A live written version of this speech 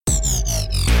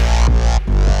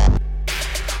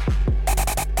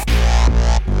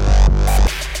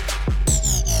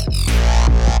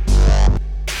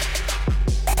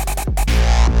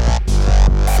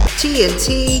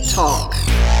TNT Talk.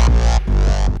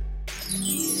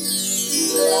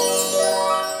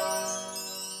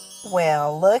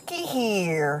 Well, looky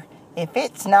here. If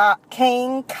it's not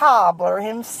King Cobbler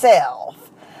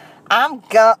himself. I'm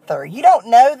Gunther. You don't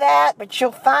know that, but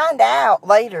you'll find out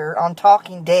later on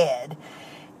Talking Dead.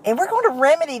 And we're going to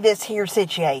remedy this here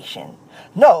situation.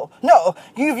 No,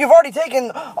 you've already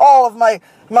taken all of my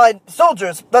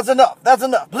soldiers. That's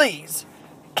enough, please.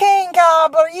 King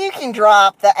Cobbler, you can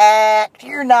drop the act.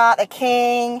 You're not a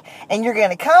king. And you're going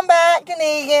to come back to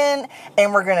Negan,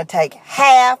 and we're going to take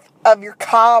half of your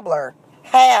cobbler.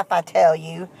 Half, I tell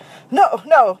you.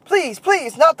 No, please,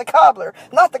 not the cobbler.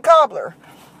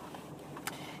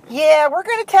 Yeah, we're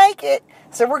going to take it.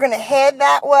 So we're going to head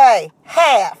that way.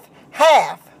 Half.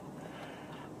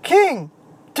 King,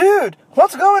 dude,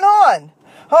 what's going on?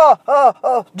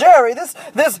 Jerry, this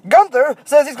Gunther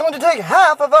says he's going to take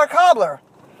half of our cobbler.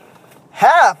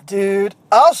 Half, dude.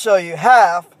 I'll show you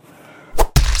half.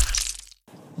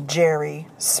 Jerry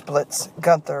splits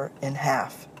Gunther in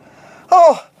half.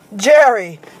 Oh,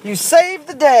 Jerry, you saved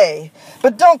the day.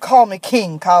 But don't call me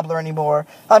King Cobbler anymore.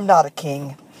 I'm not a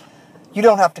king. You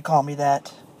don't have to call me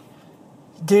that.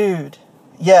 Dude,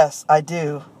 yes, I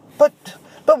do. But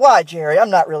why, Jerry? I'm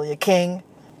not really a king.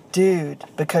 Dude,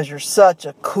 because you're such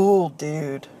a cool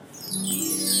dude.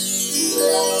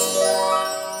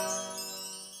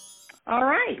 All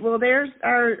right. Well, there's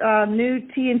our new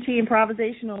TNT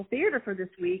improvisational theater for this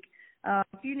week. A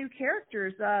few new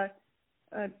characters.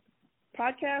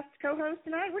 Podcast co-host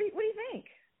tonight. What do you think?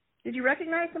 Did you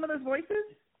recognize some of those voices?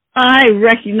 I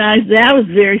recognized that. Was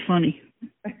very funny.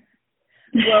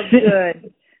 Well,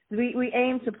 good. We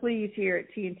aim to please here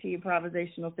at TNT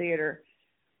Improvisational Theater,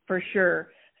 for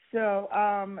sure. So,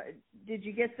 did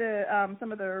you get the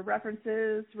some of the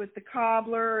references with the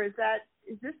cobbler? Is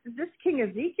this King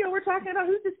Ezekiel we're talking about?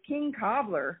 Who's this King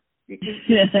Cobbler?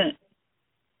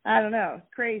 I don't know.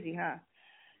 It's crazy, huh?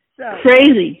 So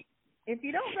crazy. If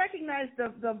you don't recognize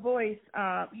the voice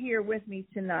here with me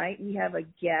tonight, we have a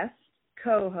guest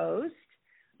co-host,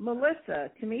 Melissa.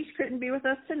 Tamish couldn't be with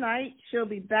us tonight. She'll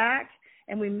be back.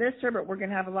 And we miss her, but we're going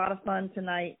to have a lot of fun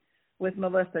tonight with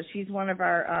Melissa. She's one of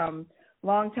our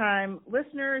longtime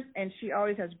listeners, and she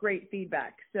always has great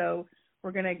feedback. So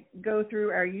we're going to go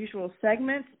through our usual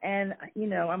segments. And,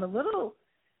 I'm a little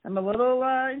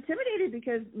intimidated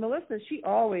because Melissa, she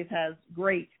always has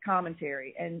great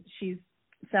commentary, and she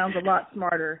sounds a lot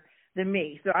smarter than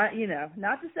me. So,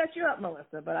 not to set you up,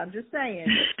 Melissa, but I'm just saying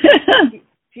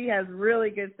she has really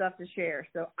good stuff to share.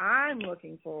 So I'm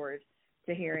looking forward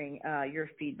to hearing your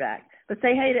feedback. But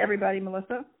say hey to everybody,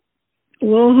 Melissa.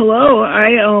 Well, hello.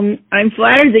 I'm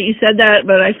flattered that you said that,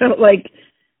 but I felt like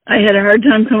I had a hard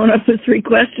time coming up with 3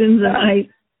 questions, and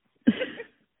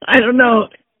I don't know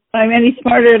if I'm any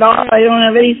smarter at all. I don't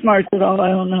have any smarts at all. I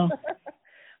don't know.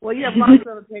 Well, you have lots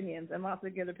of opinions and lots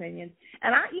of good opinions,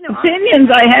 and opinions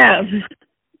I have.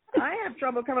 I have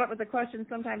trouble coming up with the questions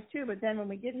sometimes too, but then when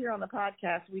we get here on the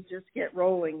podcast, we just get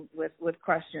rolling with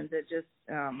questions. It just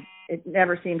it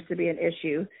never seems to be an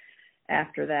issue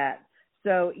after that.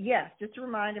 So yes, just to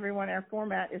remind everyone, our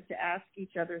format is to ask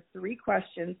each other 3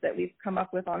 questions that we've come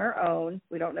up with on our own.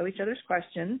 We don't know each other's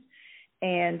questions,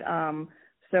 and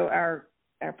so our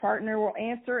partner will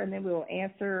answer, and then we will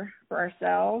answer for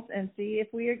ourselves and see if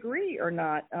we agree or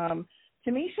not.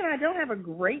 Tamisha and I don't have a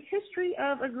great history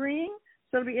of agreeing.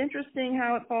 So it'll be interesting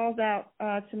how it falls out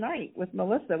tonight with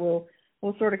Melissa.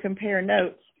 We'll sort of compare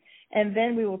notes, and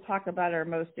then we will talk about our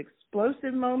most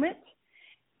explosive moment,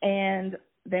 and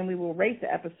then we will rate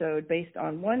the episode based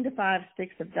on 1 to 5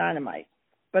 sticks of dynamite.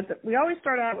 But we always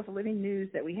start out with the living news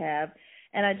that we have,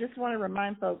 and I just want to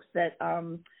remind folks that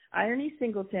Irony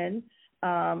Singleton,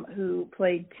 who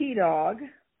played T-Dog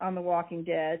on The Walking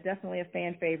Dead, definitely a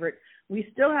fan favorite. We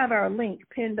still have our link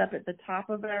pinned up at the top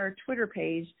of our Twitter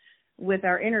page with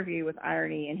our interview with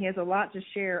Irony, and he has a lot to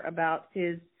share about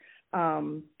his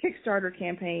Kickstarter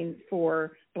campaign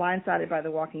for Blindsided by The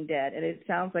Walking Dead, and it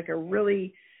sounds like a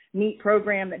really neat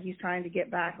program that he's trying to get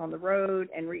back on the road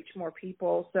and reach more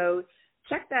people. So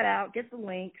check that out, get the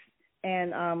links,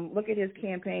 and look at his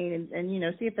campaign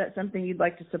and see if that's something you'd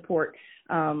like to support,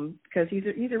 because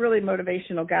he's a really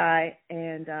motivational guy,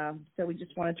 and so we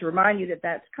just wanted to remind you that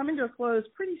that's coming to a close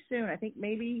pretty soon. I think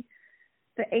maybe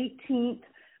the 18th.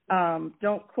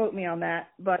 Don't quote me on that,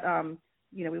 but,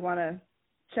 we want to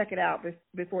check it out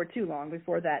before too long,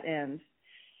 before that ends.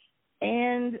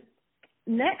 And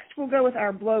next we'll go with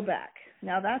our blowback.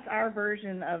 Now that's our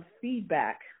version of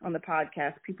feedback on the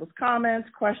podcast, people's comments,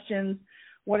 questions,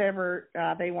 whatever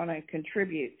they want to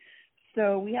contribute.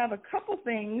 So we have a couple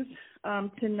things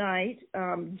tonight.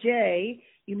 Jay,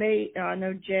 You may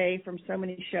know Jay from so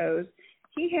many shows.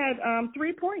 He had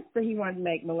 3 points that he wanted to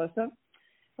make, Melissa.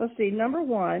 Let's see. Number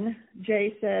 1,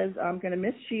 Jay says, I'm going to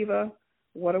miss Shiva.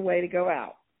 What a way to go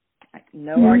out.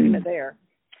 No argument there.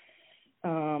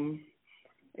 And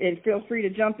feel free to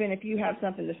jump in if you have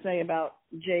something to say about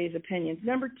Jay's opinions.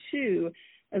 Number 2,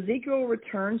 Ezekiel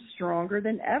returns stronger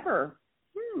than ever.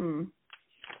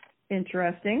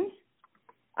 Interesting.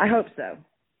 I hope so.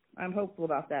 I'm hopeful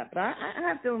about that. But I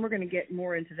have a feeling we're going to get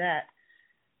more into that.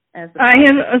 I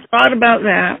have a thought about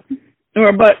that.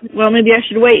 Maybe I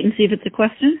should wait and see if it's a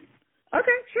question.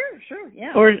 Okay, sure,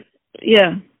 yeah. Or,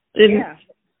 yeah.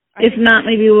 If not,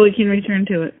 maybe we can return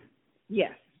to it.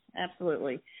 Yes,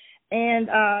 absolutely. And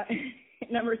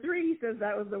number 3, he says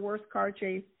that was the worst car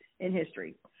chase in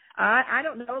history. I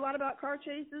don't know a lot about car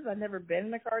chases. I've never been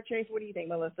in a car chase. What do you think,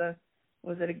 Melissa?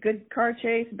 Was it a good car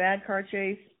chase, bad car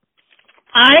chase?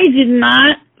 I did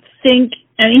not think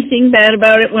anything bad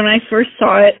about it when I first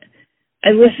saw it.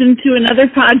 I listened to another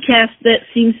podcast that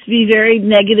seems to be very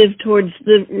negative towards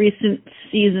the recent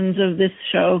seasons of this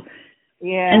show.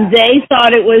 Yeah. And they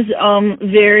thought it was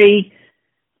very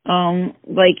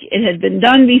like it had been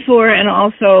done before, and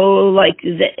also like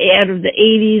out of the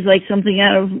 80s, like something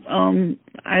out of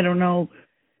I don't know.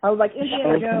 Oh, like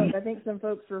Indiana Jones, I think some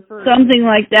folks refer something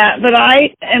like that. But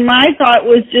my thought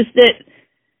was just that,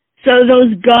 so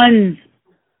those guns,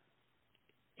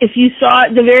 if you saw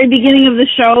at the very beginning of the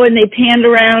show and they panned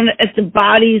around at the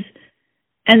bodies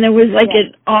and there was like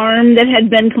an arm that had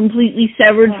been completely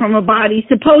severed from a body,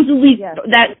 supposedly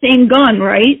that same gun,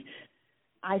 right?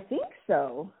 I think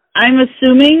so. I'm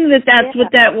assuming that that's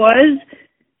what that was,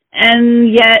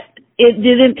 and yet it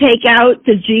didn't take out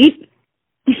the Jeep.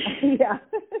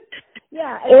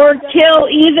 Or kill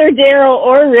either Daryl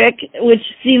or Rick, which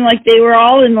seemed like they were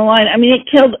all in the line. I mean, it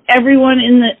killed everyone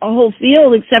in the whole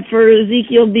field except for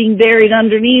Ezekiel being buried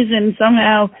underneath, and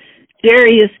somehow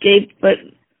Jerry escaped. But,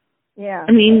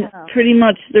 pretty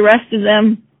much the rest of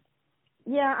them.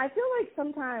 Yeah, I feel like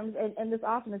sometimes, and this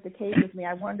often is the case with me,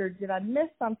 I wondered, did I miss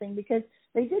something? Because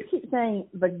they did keep saying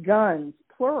the guns,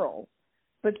 plural.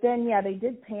 But then, they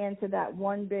did pan to that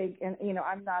one big, and,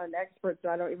 I'm not an expert, so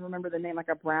I don't even remember the name, like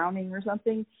a Browning or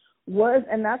something,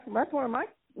 and that's one of my,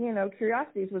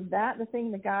 curiosities. Was that the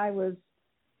thing the guy was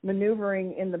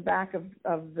maneuvering in the back of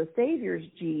the Savior's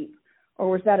Jeep, or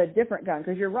was that a different gun?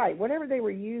 Because you're right, whatever they were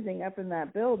using up in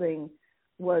that building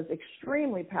was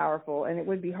extremely powerful, and it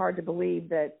would be hard to believe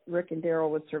that Rick and Daryl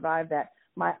would survive that.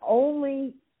 My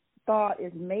only thought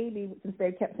is maybe, since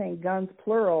they kept saying guns,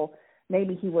 plural,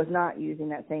 maybe he was not using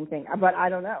that same thing. But I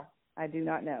don't know. I do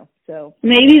not know. So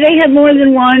maybe they had more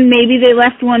than one. Maybe they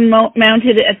left one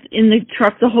mounted in the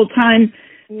truck the whole time.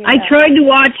 Yeah. I tried to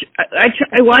watch.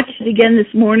 I watched it again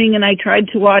this morning, and I tried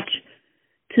to watch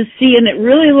to see, and it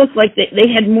really looked like they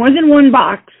had more than one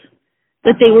box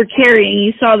that they were carrying.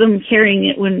 You saw them carrying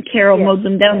it when Carol mowed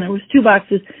them down. There was 2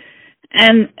 boxes,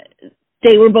 and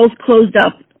they were both closed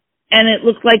up, and it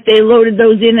looked like they loaded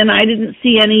those in, and I didn't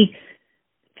see anything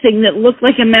that looked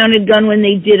like a mounted gun when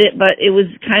they did it, but it was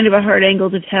kind of a hard angle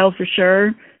to tell for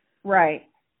sure. Right.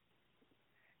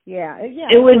 Yeah.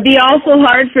 It would be also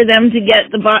hard for them to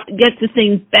get the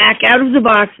thing back out of the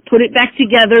box, put it back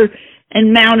together,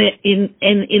 and mount it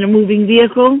in a moving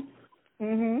vehicle.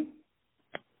 Mhm.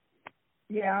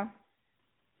 Yeah.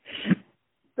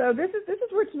 So this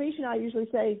is where Tamisha and I usually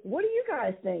say, "What do you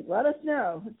guys think? Let us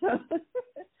know." So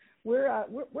we're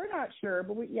not sure,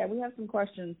 but we have some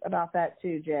questions about that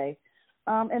too, Jay.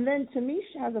 And then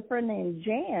Tamisha has a friend named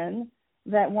Jan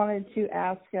that wanted to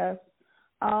ask us,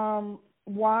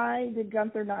 why did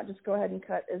Gunther not just go ahead and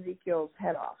cut Ezekiel's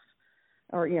head off,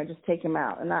 or just take him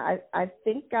out? And I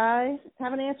think I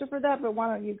have an answer for that, but why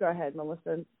don't you go ahead,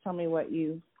 Melissa, and tell me what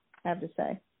you have to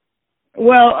say.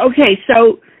 Well, okay,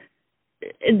 so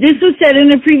this was said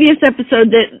in a previous episode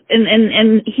that,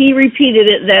 and he repeated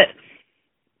it, that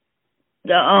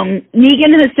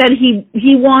Negan has said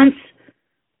he wants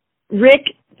Rick,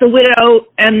 the widow,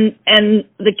 and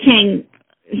the king.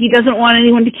 He doesn't want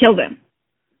anyone to kill them.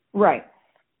 Right.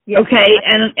 Yes. Okay,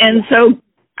 and so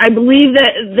I believe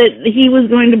that he was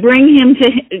going to bring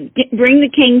the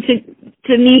king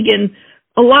to Negan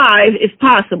alive if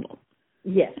possible.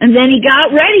 Yes. And then he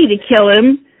got ready to kill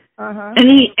him. And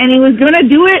he was going to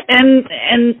do it, and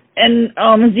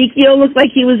Ezekiel looked like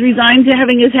he was resigned to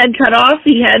having his head cut off.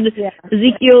 He had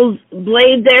Ezekiel's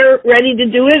blade there ready to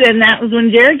do it, and that was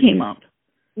when Jared came up.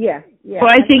 Yeah. So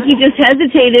I think he just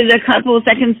hesitated a couple of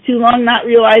seconds too long, not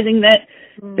realizing that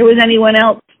there was anyone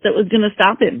else that was going to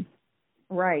stop him.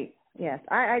 Right. Yes,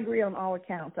 I agree on all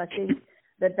accounts. I think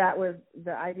that was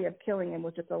the idea of killing him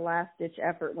was just a last-ditch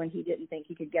effort when he didn't think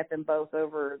he could get them both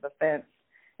over the fence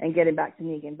and get him back to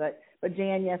Negan. But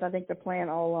Jan, yes, I think the plan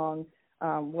all along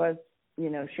was,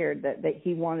 shared that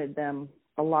he wanted them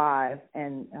alive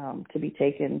and to be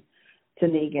taken to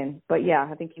Negan. But yeah,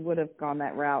 I think he would have gone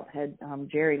that route had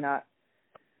Jerry not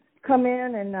come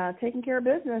in and taken care of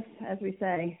business, as we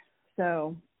say.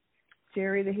 So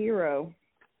Jerry the hero.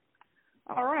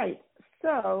 All right.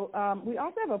 So we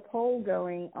also have a poll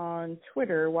going on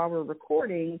Twitter while we're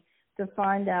recording to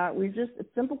find out. A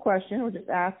simple question. We're just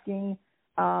asking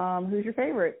who's your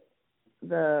favorite,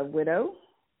 the widow,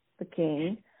 the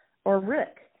king, or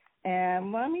Rick?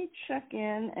 And let me check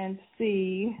in and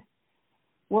see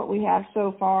what we have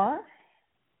so far.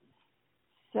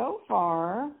 So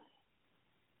far,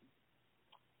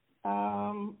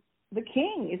 the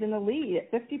king is in the lead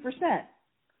at 50%.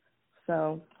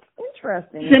 So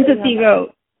interesting. Sympathy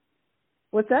vote.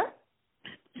 What's that?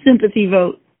 Sympathy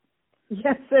vote.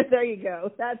 Yes, there you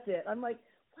go. That's it. I'm like,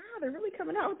 wow, they're really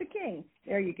coming out with the king.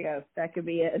 There you go. That could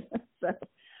be it. So,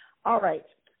 all right.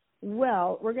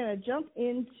 Well, we're going to jump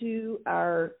into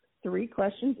our 3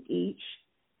 questions each.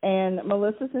 And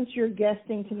Melissa, since you're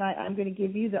guesting tonight, I'm going to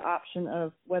give you the option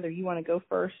of whether you want to go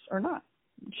first or not.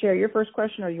 Share your first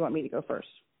question, or you want me to go first?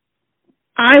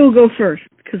 I will go first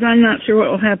because I'm not sure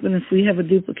what will happen if we have a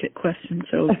duplicate question.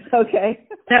 So okay.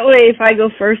 That way, if I go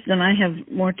first, then I have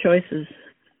more choices.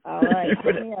 All right.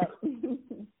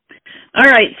 All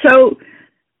right. So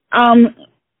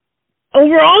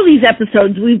over all these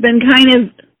episodes, we've been kind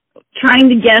of trying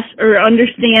to guess or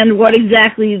understand what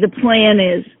exactly the plan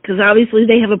is, because obviously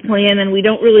they have a plan and we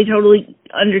don't really totally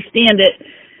understand it.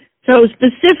 So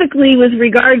specifically with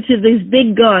regard to these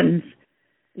big guns,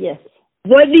 yes.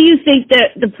 What do you think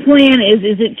that the plan is?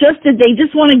 Is it just that they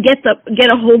just want to get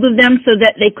a hold of them so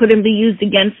that they couldn't be used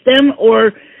against them,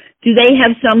 or do they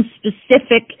have some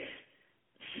specific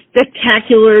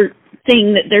spectacular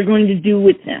thing that they're going to do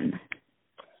with them?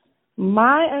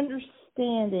 My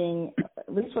understanding,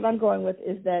 at least what I'm going with,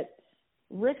 is that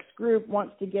Rick's group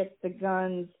wants to get the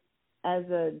guns as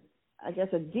a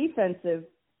defensive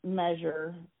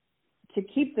measure to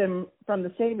keep them from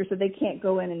the Saviors so they can't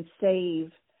go in and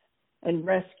save and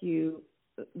rescue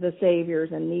the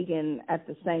Saviors and Negan at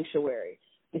the sanctuary.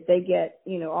 If they get,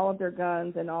 all of their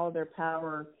guns and all of their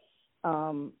power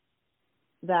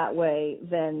that way,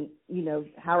 then,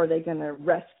 how are they going to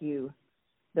rescue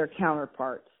their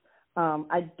counterparts?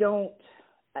 At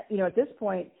this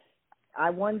point,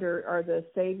 I wonder, are the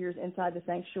Saviors inside the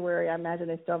sanctuary? I imagine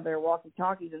they still have their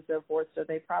walkie-talkies and so forth, so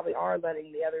they probably are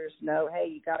letting the others know, hey,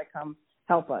 you got to come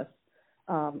help us,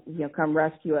 come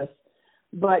rescue us.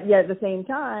 But yet at the same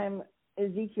time,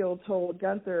 Ezekiel told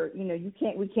Gunther, we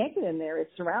can't get in there.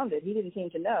 It's surrounded. He didn't seem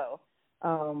to know.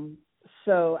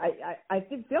 So I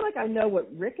feel like I know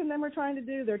what Rick and them are trying to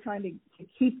do. They're trying to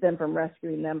keep them from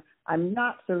rescuing them. I'm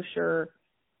not so sure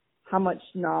how much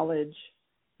knowledge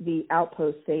the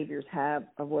Outpost Saviors have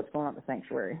of what's going on at the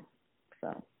sanctuary.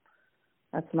 So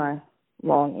that's my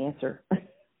long answer.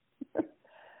 What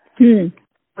do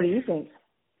you think?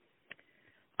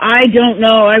 I don't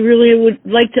know. I really would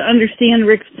like to understand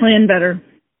Rick's plan better.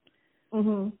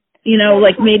 Mm-hmm.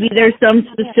 Like maybe there's some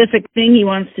specific thing he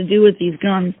wants to do with these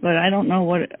guns, but I don't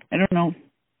know I don't know.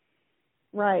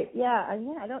 Right. Yeah.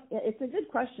 It's a good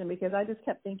question because I just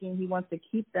kept thinking he wants to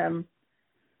keep them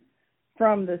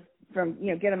from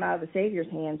get them out of the Savior's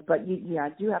hands. But I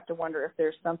do have to wonder if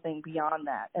there's something beyond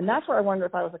that. And that's where I wonder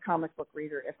if I was a comic book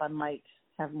reader, if I might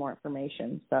have more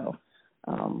information. So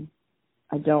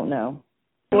I don't know.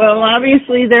 Well,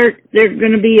 obviously they're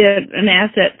going to be an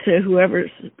asset to whichever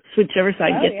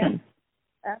side gets them.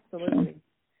 Absolutely. So.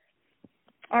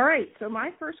 All right. So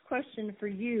my first question for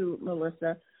you,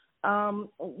 Melissa,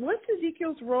 what's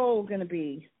Ezekiel's role going to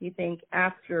be, you think,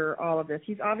 after all of this?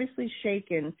 He's obviously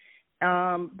shaken,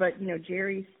 but,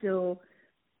 Jerry's still,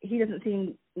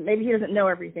 maybe he doesn't know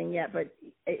everything yet, but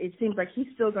it seems like he's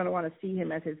still going to want to see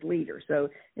him as his leader. So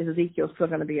is Ezekiel still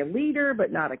going to be a leader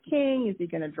but not a king? Is he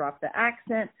going to drop the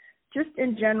accent? Just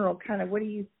in general, kind of what do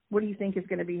you think is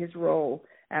going to be his role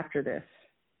after this?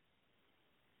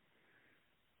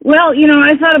 Well,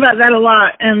 I thought about that a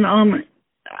lot, and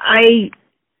I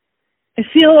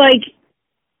feel like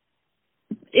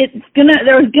there's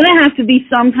gonna have to be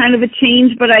some kind of a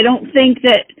change, but I don't think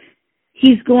that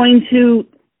he's going to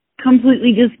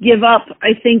completely just give up.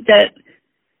 I think that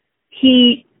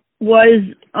he was,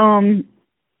 as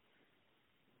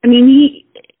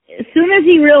soon as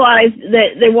he realized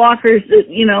that the walkers,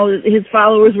 his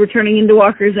followers were turning into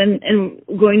walkers and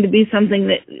going to be something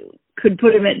that could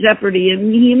put him at jeopardy,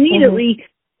 and he immediately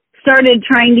started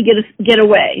trying to get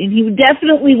away, and he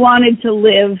definitely wanted to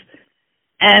live,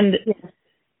 and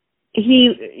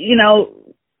he, you know,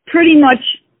 pretty much,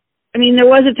 I mean, there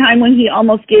was a time when he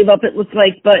almost gave up, it looked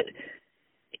like, but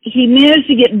he managed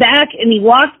to get back, and he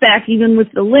walked back even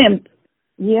with the limp.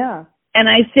 Yeah. And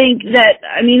I think that,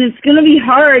 I mean, it's going to be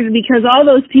hard because all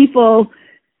those people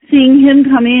seeing him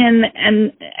come in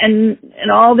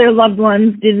and all their loved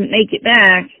ones didn't make it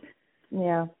back.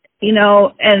 Yeah. You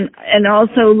know, and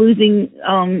also losing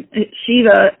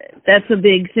Shiva, that's a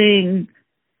big thing.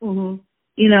 Mhm.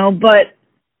 You know, but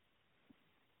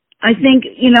I think,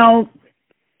 you know,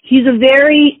 he's a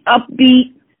very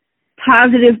upbeat,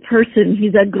 positive person.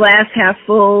 He's a glass half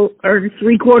full or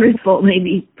 3/4 full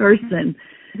maybe person.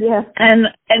 Yeah. And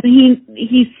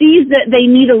he sees that they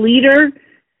need a leader,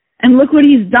 and look what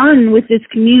he's done with this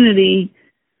community.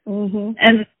 Mhm.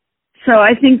 And so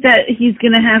I think that he's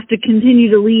going to have to continue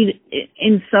to lead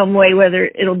in some way, whether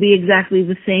it'll be exactly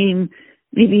the same.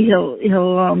 Maybe he'll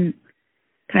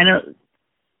kind of,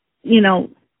 you know,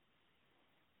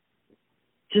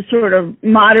 just sort of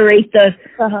moderate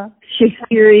the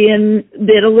Shakespearean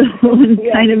bit a little and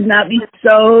kind of not be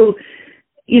so,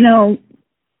 you know,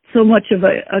 so much of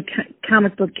a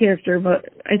comic book character, but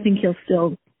I think he'll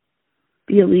still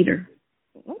be a leader.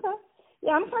 Okay.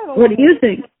 Yeah, I'm kind of. What do you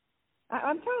think?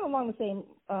 I'm kind of along the same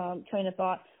train of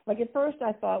thought. Like at first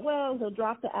I thought, well, he'll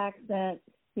drop the accent.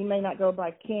 He may not go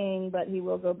by king, but he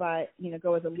will go by, you know,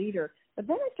 go as a leader. But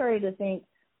then I started to think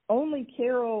only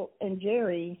Carol and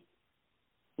Jerry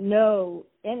know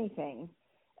anything.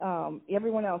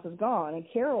 Everyone else is gone, and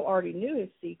Carol already knew his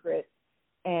secret.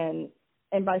 And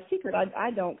by secret,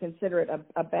 I don't consider it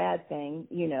a bad thing.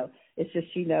 You know, it's just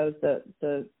she knows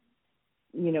the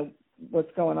you know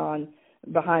what's going on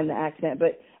behind the accent.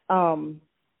 But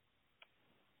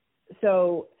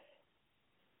so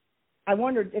I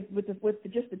wondered if with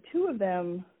just the two of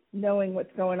them knowing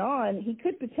what's going on, he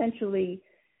could potentially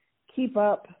keep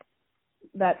up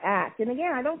that act. And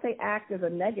again, I don't say act as a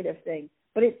negative thing,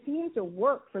 but it seems to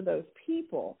work for those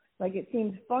people. Like it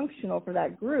seems functional for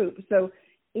that group. So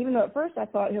even though at first I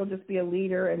thought he'll just be a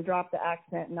leader and drop the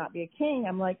accent and not be a king,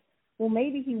 I'm like, well,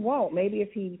 maybe he won't. Maybe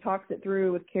if he talks it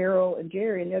through with Carol and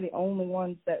Jerry, and they're the only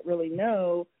ones that really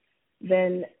know,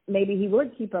 then maybe he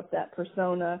would keep up that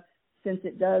persona, since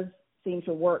it does seem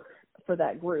to work for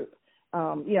that group.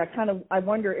 Yeah, I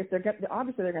wonder if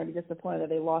obviously they're going to be disappointed that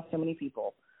they lost so many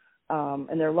people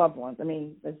and their loved ones. I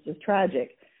mean, it's just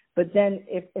tragic. But then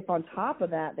if on top of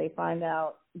that they find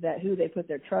out that who they put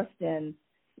their trust in,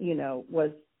 you know,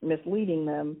 was misleading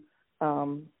them,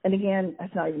 and again,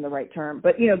 that's not even the right term,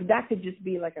 but, you know, that could just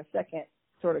be like a second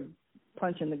sort of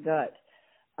punch in the gut.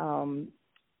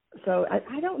 So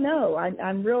I don't know.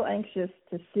 I'm real anxious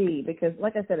to see, because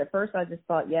like I said, at first I just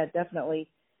thought, yeah, definitely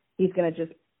he's going to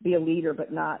just be a leader,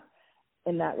 but not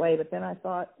in that way. But then I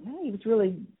thought, man, he was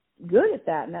really good at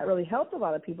that, and that really helped a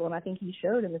lot of people. And I think he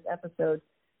showed in this episode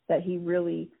that he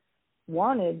really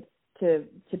wanted to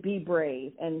be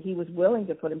brave, and he was willing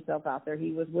to put himself out there.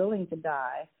 He was willing to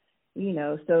die, you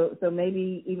know. So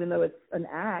maybe even though it's an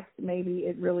act, maybe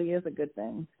it really is a good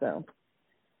thing. So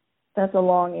that's a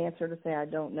long answer to say I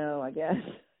don't know, I guess.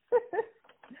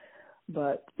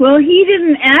 But well, he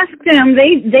didn't ask them.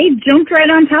 They jumped right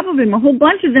on top of him. A whole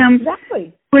bunch of them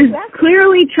was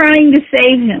clearly trying to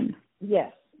save him.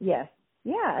 Yes.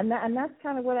 Yeah, and that's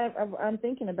kind of what I'm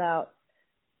thinking about.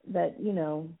 That, you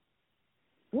know,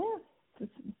 yeah,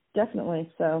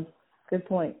 definitely. So good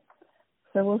point.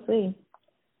 So we'll see.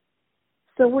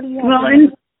 So what do you have?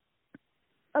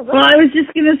 Well, I was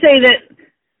just going to say that,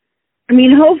 I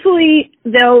mean, hopefully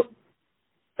they'll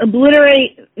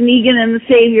obliterate Negan and the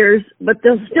Saviors, but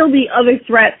there'll still be other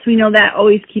threats. We know that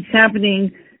always keeps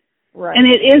happening. Right. And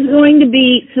it is going to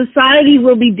be, society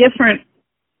will be different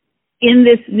in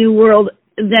this new world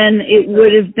than it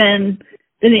would have been,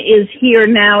 than it is here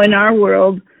now in our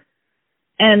world.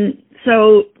 And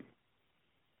so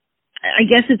I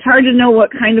guess it's hard to know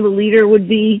what kind of a leader would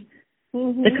be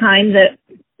the kind that,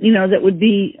 you know, that would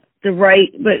be the right,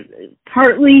 but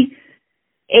partly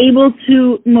able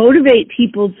to motivate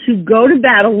people to go to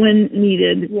battle when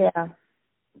needed. Yeah.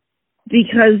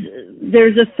 Because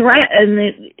there's a threat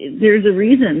and there's a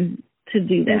reason to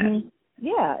do that.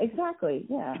 Yeah, exactly.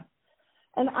 Yeah.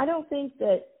 And I don't think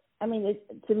that, I mean,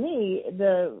 to me,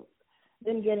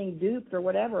 them getting duped or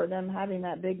whatever, them having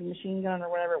that big machine gun or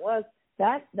whatever it was,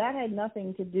 that had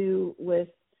nothing to do with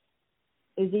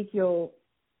Ezekiel,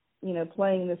 you know,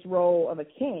 playing this role of a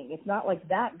king. It's not like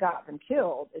that got them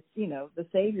killed. It's, you know, the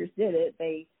Saviors did it.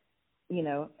 They, you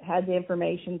know, had the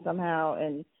information somehow,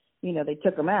 and, you know, they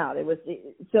took them out.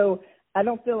 So I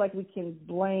don't feel like we can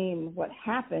blame what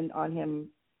happened on him,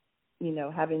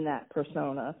 having that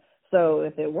persona. So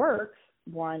if it works,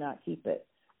 why not keep it?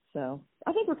 So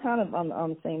I think we're kind of on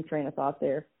the same train of thought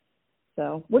there.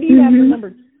 So what do you have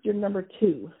for your number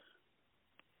 2?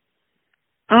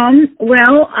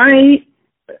 Well,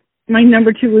 my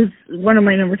number 2 was, one of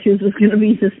my number 2s was going to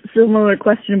be this similar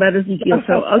question about Ezekiel,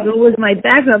 so I'll go with my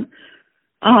backup.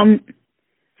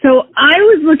 So I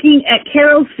was looking at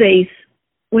Carol's face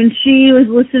when she was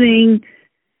listening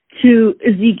to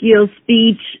Ezekiel's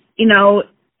speech,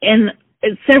 and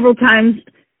several times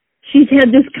she's had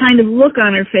this kind of look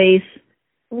on her face.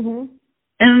 Mm-hmm.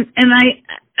 And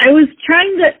I was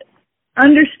trying to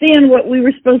understand what we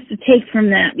were supposed to take from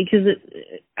that, because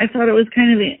I thought it was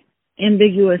kind of an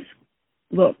ambiguous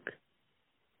look.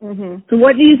 Mm-hmm. So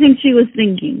what do you think she was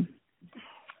thinking?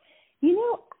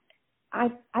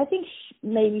 I think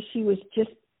maybe she was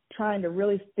just trying to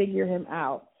really figure him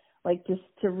out, like just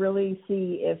to really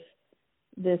see if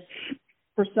this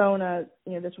persona,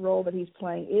 this role that he's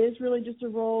playing is really just a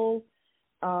role.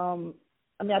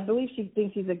 I believe she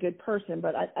thinks he's a good person,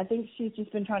 but I think she's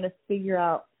just been trying to figure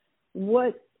out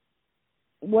what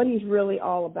he's really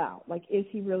all about. Like, is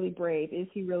he really brave? Is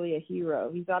he really a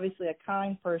hero? He's obviously a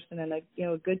kind person and a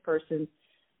good person,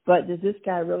 but does this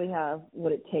guy really have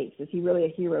what it takes? Is he really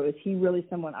a hero? Is he really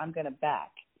someone I'm going to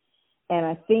back? And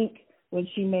I think when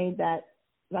she made that,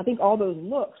 I think all those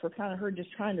looks were kind of her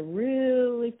just trying to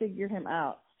really figure him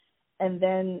out. And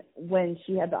then when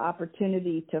she had the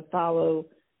opportunity to follow,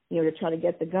 to try to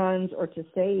get the guns or to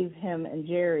save him and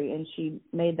Jerry, and she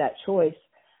made that choice,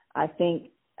 I think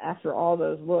after all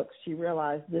those looks, she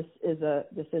realized this is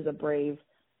a brave,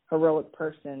 heroic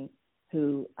person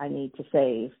who I need to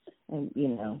save. And,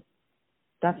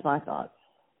 that's my thought.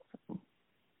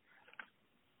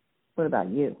 What about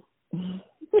you?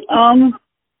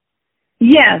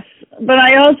 Yes, but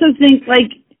I also think,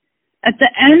 like, at the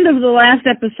end of the last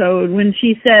episode, when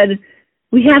she said,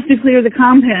 we have to clear the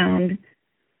compound,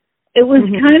 it was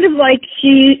kind of like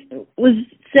she was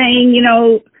saying,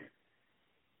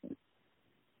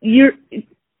 you're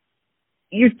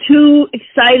too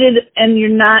excited and you're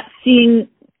not seeing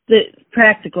the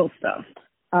practical stuff.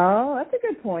 Oh, that's a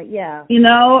good point, yeah.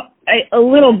 A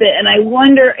little bit, and I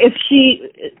wonder if she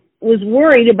was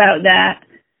worried about that.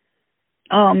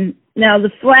 Now,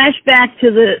 the flashback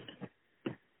to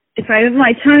if I have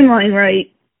my timeline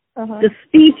right, the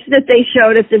speech that they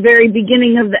showed at the very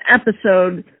beginning of the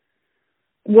episode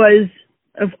was,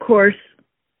 of course,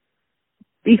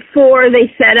 before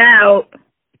they set out,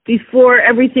 before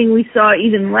everything we saw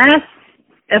even last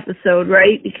episode,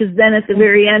 right? Because then at the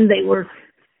very end they were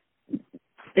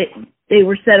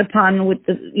set upon with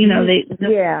the,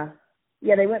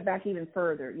 Yeah, they went back even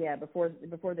further,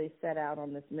 before they set out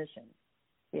on this mission.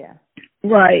 Yeah.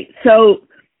 Right. So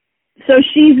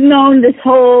she's known this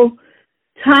whole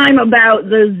time about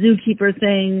the zookeeper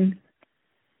thing.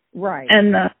 Right.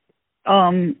 And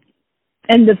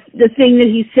the thing that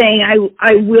he's saying,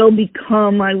 I will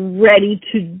become, I'm ready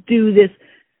to do this,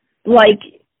 like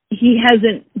he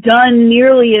hasn't done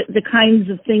nearly the kinds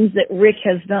of things that Rick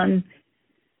has done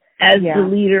as the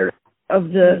leader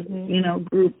of the,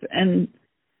 group, and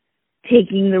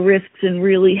taking the risks and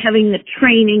really having the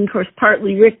training. Of course,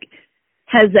 partly Rick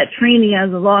has that training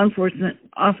as a law enforcement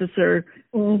officer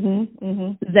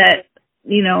that,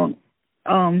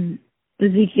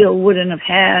 Ezekiel wouldn't have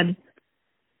had.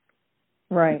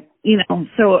 Right.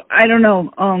 So I don't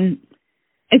know.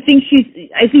 I think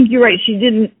you're right. She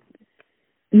didn't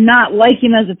not like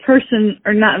him as a person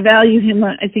or not value him.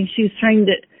 I think she was trying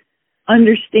to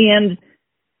understand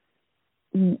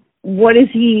what is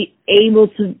he able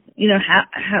to,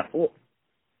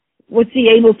 what's he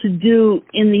able to do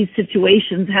in these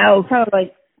situations? How kind of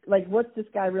like what's this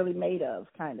guy really made of?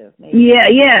 Kind of. Maybe.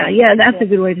 Yeah. That's a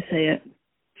good way to say it.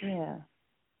 Yeah.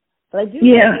 But I do.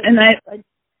 Yeah,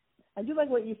 I do like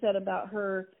what you said about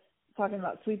her talking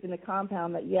about sweeping the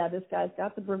compound. That this guy's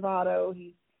got the bravado.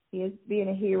 He is being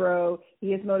a hero.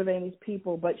 He is motivating these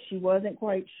people, but she wasn't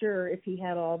quite sure if he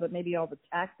had maybe all the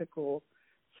tactical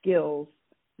skills.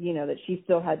 That she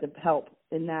still had to help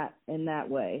in that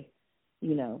way.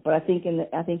 But I think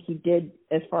he did,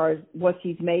 as far as what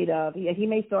he's made of. He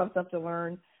may still have stuff to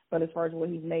learn, but as far as what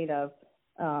he's made of,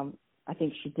 I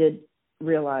think she did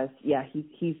realize,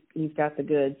 he's got the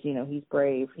goods. He's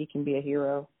brave. He can be a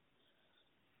hero.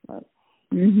 But,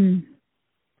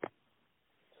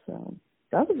 So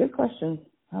that was a good question.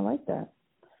 I like that.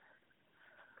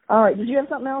 All right. Did you have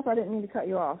something else? I didn't mean to cut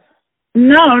you off.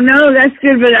 No, that's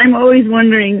good. But I'm always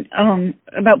wondering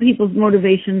about people's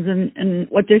motivations and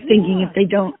what they're thinking if they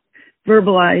don't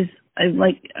verbalize. I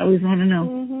always want to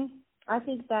know. I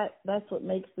think that's what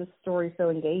makes this story so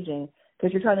engaging,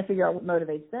 because you're trying to figure out what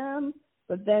motivates them,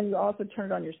 but then you also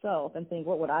turn it on yourself and think,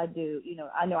 what would I do? You know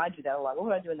I do that a lot. What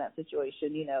would I do in that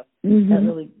situation? That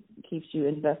really keeps you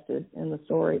invested in the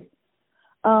story.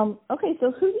 Okay,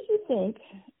 so who do you think,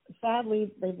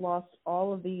 sadly, they've lost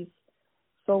all of these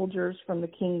soldiers from the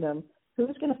kingdom,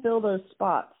 who's going to fill those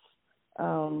spots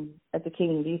at the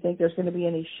kingdom? Do you think there's going to be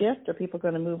any shift? Are people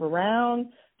going to move around?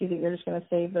 Do you think they're just going to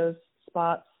save those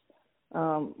spots,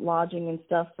 lodging and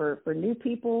stuff for new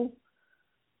people?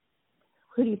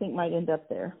 Who do you think might end up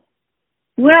there?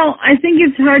 Well, I think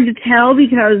it's hard to tell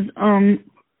because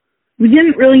we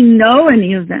didn't really know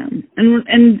any of them,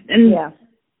 and yeah.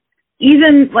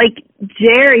 Even like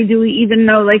Jerry, do we even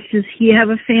know? Like, does he have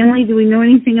a family? Do we know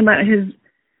anything about his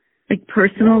like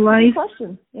personal life? Good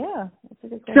question. Yeah, that's a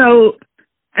good question. So,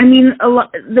 I mean,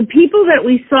 the people that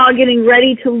we saw getting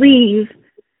ready to leave,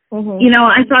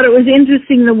 I thought it was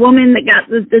interesting. The woman that got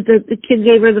the kid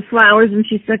gave her the flowers and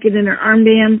she stuck it in her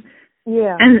armband.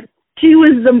 Yeah. And she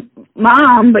was the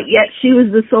mom, but yet she was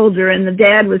the soldier, and the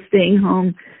dad was staying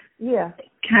home. Yeah.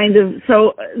 Kind of.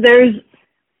 So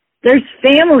there's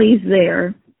families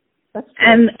there,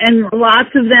 and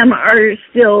lots of them are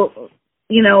still,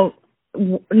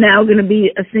 now going to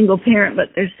be a single parent, but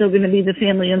they're still going to be the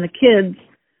family and the kids.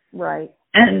 Right.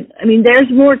 And I mean, there's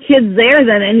more kids there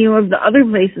than any of the other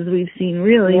places we've seen,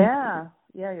 really. Yeah.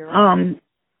 Yeah, you're right.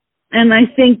 And I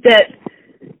think that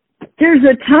there's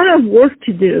a ton of work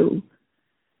to do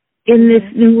in this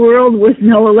new world with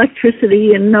no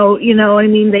electricity and no,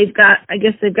 I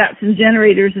guess they've got some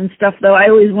generators and stuff, though. I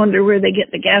always wonder where they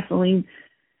get the gasoline.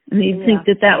 And you'd think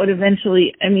that would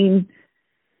eventually,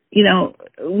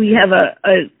 we have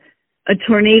a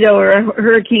tornado or a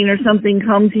hurricane or something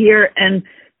comes here, and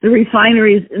the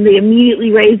refineries, and they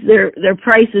immediately raise their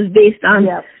prices based on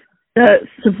the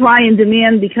supply and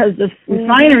demand, because the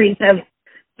refineries have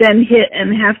been hit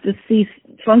and have to cease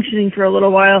functioning for a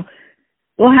little while.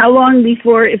 Well, how long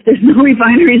before, if there's no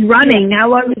refineries running, how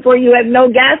long before you have no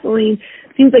gasoline?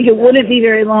 Seems like it wouldn't be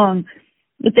very long.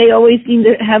 But they always seem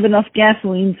to have enough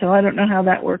gasoline, so I don't know how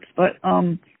that works. But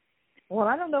well,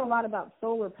 I don't know a lot about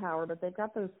solar power, but they've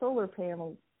got those solar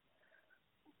panels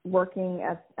working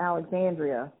at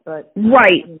Alexandria. But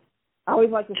right. I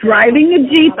always like to driving a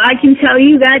Jeep. I can tell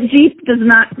you that Jeep does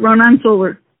not run on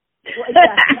solar. Well,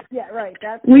 exactly. Yeah, right.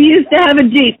 We used to have a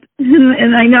Jeep,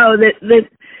 and I know that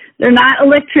they're not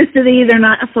electricity, they're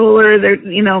not solar, they're,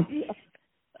 not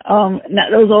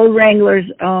those old Wranglers,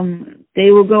 they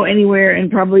will go anywhere,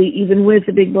 and probably even with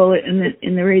a big bullet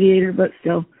in the radiator, but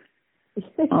still.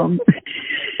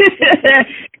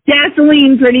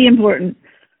 Gasoline, pretty important.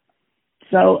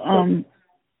 So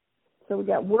we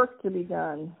got work to be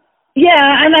done.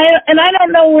 Yeah, and I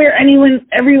don't know where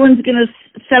everyone's going to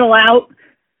settle out.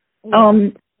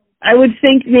 I would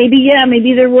think maybe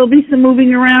there will be some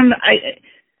moving around.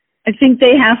 I think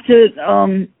they have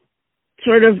to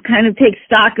sort of kind of take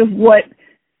stock of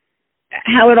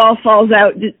how it all falls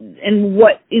out, and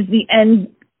what is the end.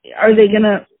 Are they going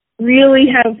to really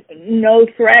have no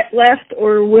threat left,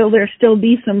 or will there still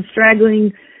be some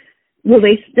straggling? Will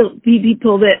they still be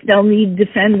people that they'll need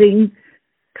defending,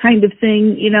 kind of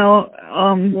thing,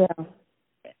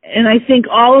 And I think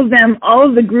all of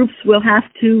the groups will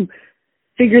have to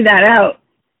figure that out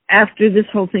after this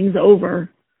whole thing's over.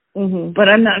 Mm-hmm. But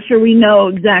I'm not sure we know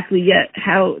exactly yet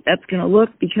how that's going to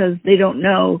look, because they don't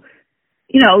know.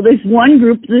 There's one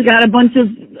group that got a bunch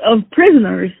of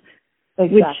prisoners,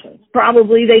 which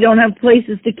probably they don't have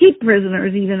places to keep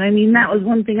prisoners even. I mean, that was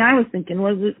one thing I was thinking,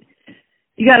 was that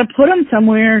you got to put them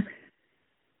somewhere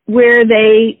where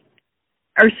they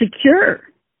are secure.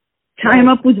 Tie them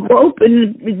up with rope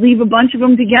and leave a bunch of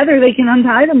them together. They can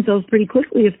untie themselves pretty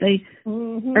quickly if they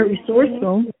are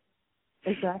resourceful.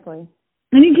 Exactly.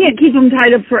 And you can't keep them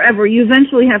tied up forever. You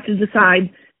eventually have to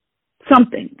decide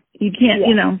something. You can't,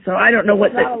 so I don't know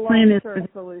what the plan is. For the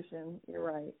solution. You're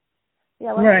right.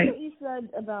 Yeah, right. What you said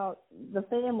about the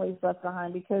families left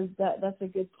behind, because that's a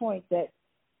good point, that,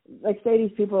 like, say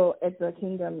these people at the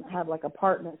kingdom have like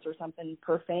apartments or something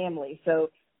per family. So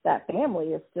that family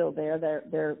is still there.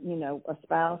 They're a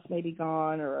spouse may be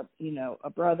gone, or a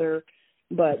brother,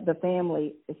 but the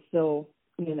family is still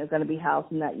going to be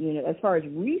housed in that unit. As far as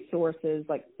resources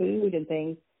like food and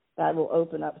things, that will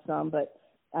open up some. But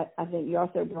I think you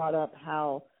also brought up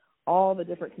how all the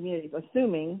different communities,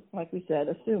 assuming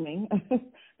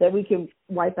that we can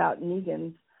wipe out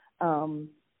Negan's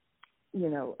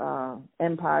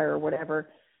empire or whatever,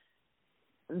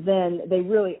 then they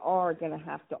really are going to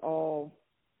have to all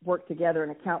work together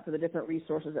and account for the different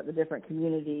resources at the different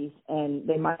communities, and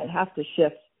they might have to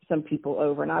shift some people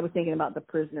over. And I was thinking about the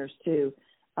prisoners too,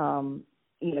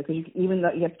 because even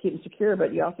though you have to keep them secure,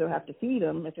 but you also have to feed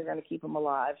them if you're going to keep them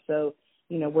alive. So,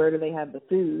 where do they have the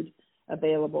food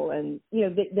available? And,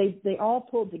 they all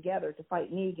pulled together to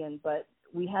fight Negan, but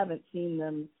we haven't seen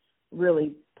them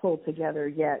really pull together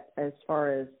yet as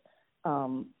far as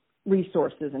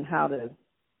resources and how to,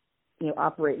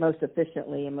 operate most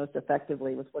efficiently and most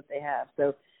effectively with what they have.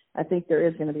 So I think there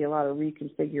is going to be a lot of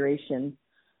reconfiguration.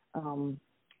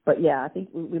 But yeah, I think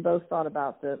we both thought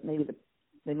about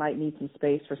they might need some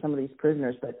space for some of these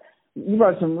prisoners. But you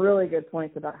brought some really good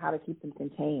points about how to keep them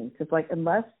contained. Because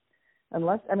unless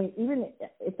even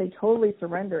if they totally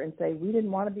surrender and say, we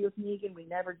didn't want to be with Negan, we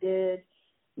never did,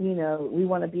 we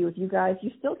want to be with you guys,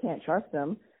 you still can't trust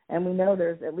them. And we know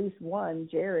there's at least one,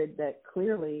 Jared, that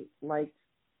clearly likes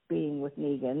being with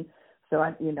Negan. So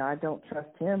I don't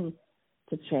trust him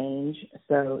to change.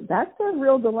 So that's a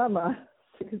real dilemma.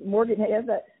 Because Morgan has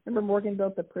that. Remember, Morgan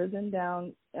built the prison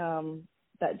down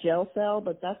that jail cell,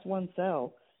 but that's one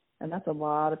cell, and that's a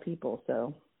lot of people.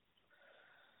 So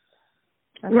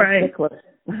that's right, a stickler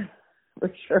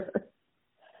for sure.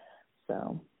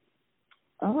 So,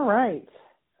 all right.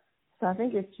 So I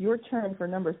think it's your turn for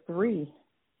number 3.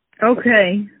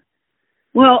 Okay.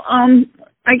 Well, I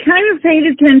kind of paid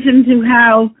attention to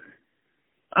how,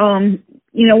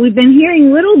 we've been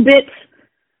hearing little bits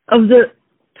of the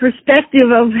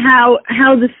perspective of how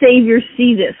the saviors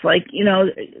see this. Like,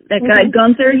 that guy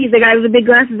Gunther, he's the guy with the big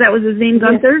glasses, that was his name,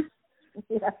 Gunther?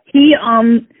 Yeah.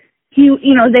 He,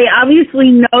 they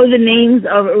obviously know the names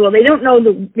of, they don't know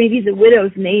maybe the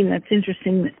widow's name. That's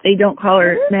interesting that they don't call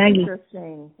her Maggie.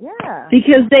 Interesting, yeah.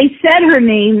 Because they said her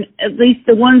name, at least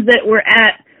the ones that were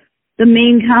at the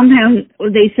main compound,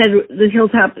 they said the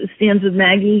hilltop stands with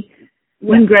Maggie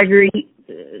when Gregory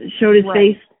showed his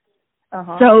face.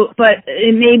 Uh-huh. So, but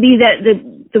it may be that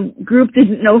the group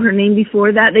didn't know her name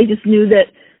before that. They just knew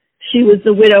that she was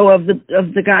the widow of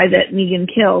the guy that Negan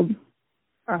killed.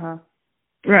 Uh-huh.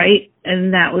 Right?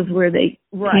 And that was where they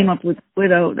came up with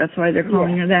widow. That's why they're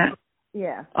calling her that.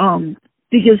 Yeah.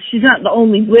 Because she's not the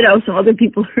only widow. Some other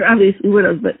people are obviously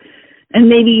widows, and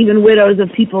maybe even widows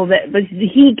of people but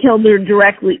he killed her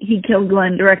directly. He killed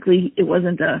Glenn directly. It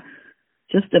wasn't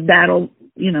just a battle,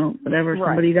 whatever,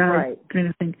 somebody died kind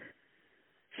of thing.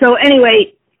 So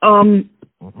anyway,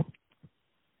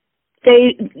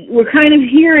 they were kind of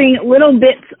hearing little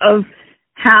bits of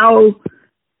how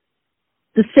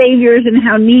the saviors and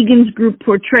how Negan's group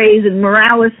portrays, and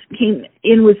Morales came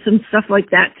in with some stuff like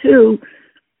that too.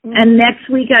 Mm-hmm. And next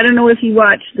week, I don't know if you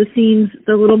watched the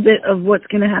little bit of what's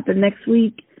going to happen next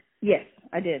week. Yes,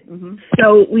 I did. Mm-hmm.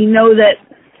 So we know that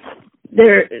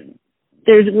we're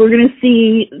going to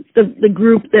see the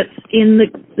group that's in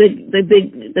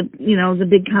the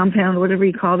big compound, whatever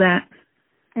you call that.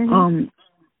 Mm-hmm.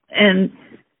 And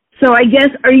so I guess,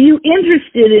 are you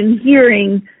interested in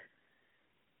hearing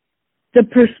the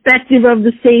perspective of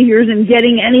the saviors and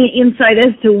getting any insight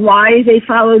as to why they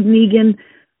followed Negan,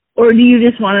 or do you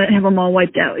just want to have them all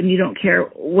wiped out and you don't care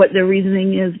what their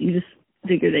reasoning is? You just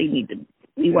figure they need to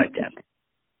be wiped out.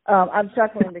 I'm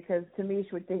chuckling because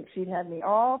Tamish would think she'd had me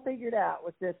all figured out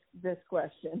with this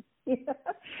question. She's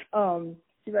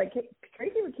like,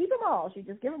 Tracy would keep them all. She'd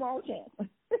just give them all a chance.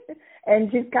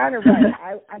 And she's kind of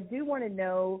right. I do want to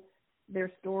know their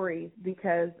stories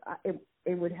because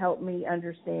it would help me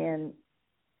understand,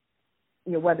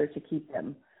 whether to keep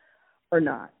them or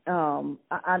not.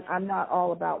 I'm not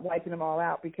all about wiping them all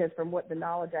out because from what the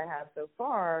knowledge I have so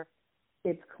far,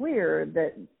 it's clear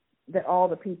that all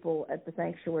the people at the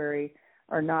sanctuary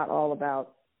are not all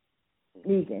about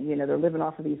Negan. They're living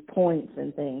off of these points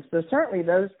and things. So certainly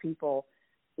those people,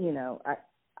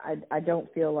 I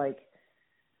don't feel like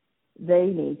they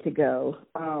need to go.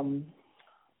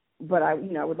 But I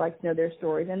would like to know their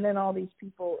stories. And then all these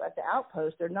people at the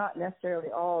outpost, they're not necessarily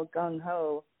all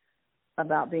gung-ho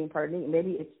about being part of Negan.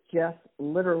 Maybe it's just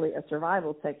literally a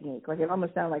survival technique. Like it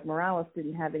almost sounded like Morales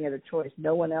didn't have any other choice.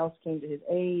 No one else came to his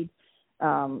aid.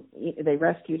 They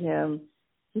rescued him.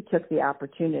 He took the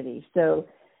opportunity. So,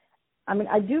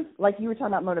 I do, like you were talking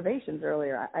about motivations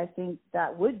earlier, I think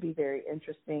that would be very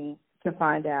interesting to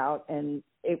find out. And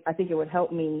I think it would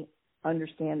help me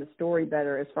understand the story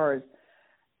better as far as,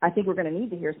 I think we're going to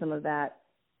need to hear some of that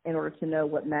in order to know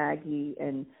what Maggie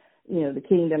and, the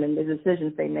kingdom and the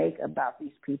decisions they make about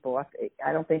these people.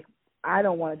 I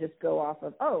don't want to just go off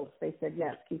of, oh, they said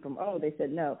yes, keep them. Oh, they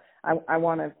said no. I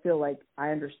want to feel like I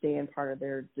understand part of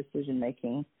their decision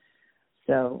making.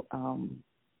 So,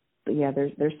 but yeah,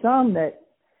 there's some that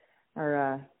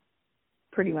are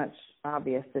pretty much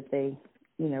obvious that they,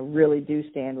 really do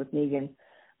stand with Negan.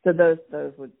 So those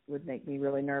would make me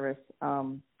really nervous.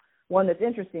 one that's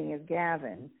interesting is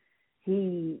Gavin.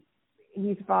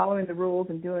 He's following the rules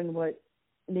and doing what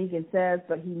Negan says,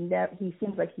 but he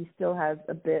seems like he still has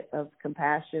a bit of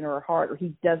compassion or heart, or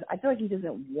I feel like he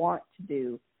doesn't want to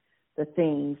do the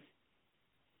things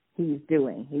he's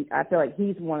doing. I feel like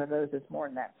he's one of those that's more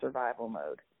in that survival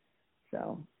mode.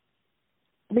 So,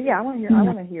 but yeah, I want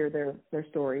to hear their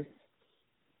stories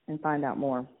and find out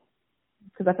more,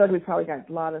 because I feel like we've probably got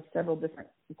several different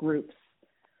groups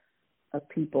of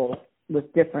people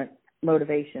with different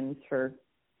motivations for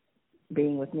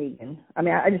being with Negan. I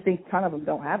mean, I just think a ton of them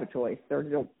don't have a choice.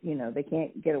 They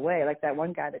can't get away. Like that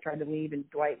one guy that tried to leave and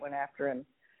Dwight went after him.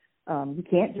 You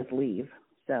can't just leave.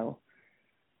 So,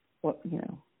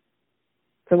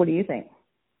 So what do you think?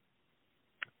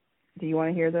 Do you want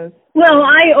to hear those? Well,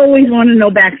 I always want to know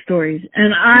backstories,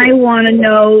 and I want to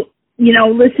know,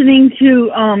 listening to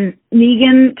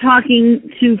Negan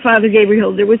talking to Father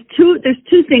Gabriel, there's two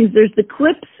things. There's the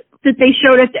clips that they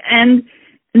showed at the end,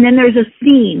 and then there's a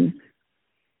scene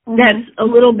that's a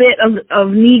little bit of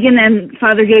Negan and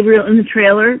Father Gabriel in the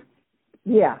trailer.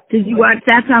 Yeah. Did you watch?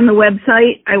 That's on the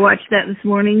website. I watched that this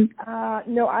morning.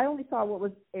 No, I only saw what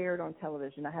was aired on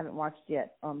television. I haven't watched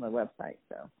yet on the website,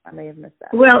 so I may have missed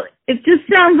that. Well, it just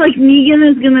sounds like Negan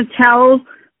is going to tell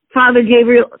Father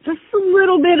Gabriel just a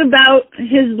little bit about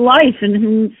his life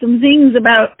and some things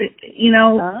about,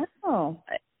 Oh.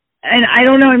 And I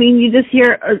don't know. I mean, you just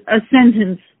hear a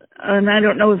sentence, and I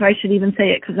don't know if I should even say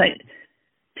it because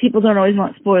people don't always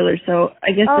want spoilers. So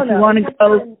I guess if you want to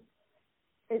go.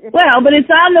 Well, but it's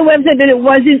on the website that it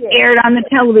wasn't aired on the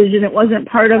television. It wasn't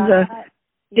part of the.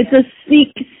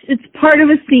 It's part of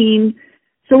a scene,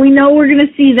 so we know we're going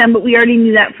to see them. But we already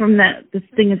knew that from this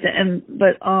thing at the end.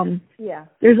 But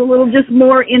there's a little just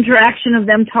more interaction of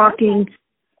them talking,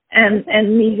 and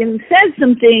Negan says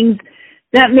some things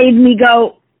that made me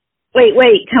go,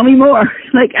 wait, tell me more.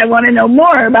 Like I want to know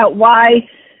more about why,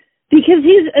 because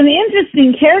he's an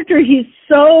interesting character. He's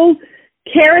so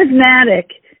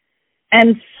charismatic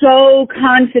and so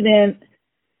confident.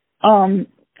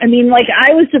 I mean, like,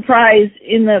 I was surprised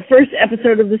in the first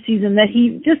episode of the season that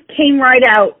he just came right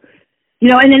out,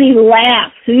 and then he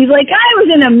laughs. And he's like, I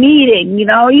was in a meeting,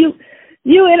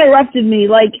 you interrupted me,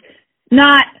 like,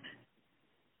 not,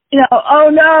 oh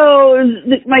no,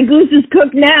 my goose is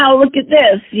cooked now, look at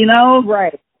this,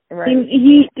 Right.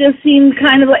 He just seemed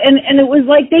kind of like, and it was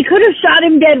like they could have shot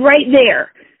him dead right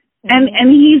there. And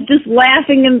he's just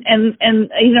laughing and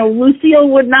Lucille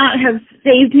would not have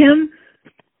saved him,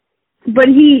 but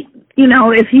he,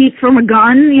 if he from a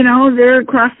gun, they're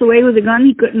across the way with a gun,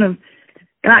 he couldn't have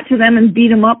got to them and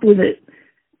beat him up with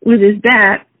his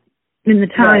bat in the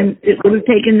time it would have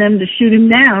taken them to shoot him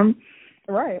down.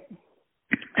 Right.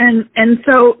 And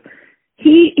so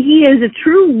he is a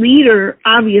true leader,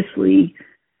 obviously,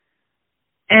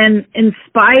 and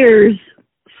inspires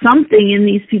something in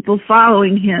these people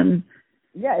following him.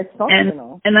 Yeah, it's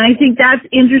functional. And I think that's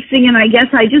interesting, and I guess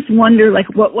I just wonder, like,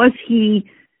 what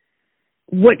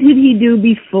did he do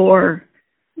before?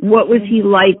 What was he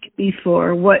like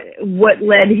before? What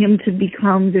led him to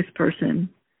become this person?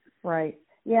 Right.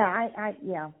 Yeah, I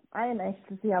am anxious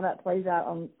to see how that plays out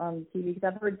on TV,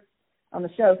 because I've heard on the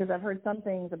show, because I've heard some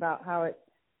things about how it,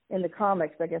 in the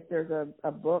comics, I guess there's a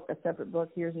separate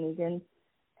book, Here's Negan,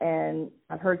 and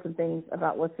I've heard some things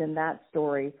about what's in that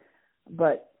story,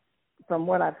 but from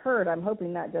what I've heard, I'm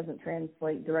hoping that doesn't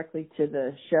translate directly to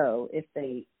the show if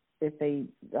they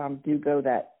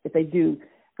do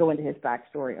go into his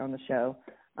backstory on the show.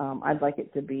 I'd like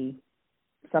it to be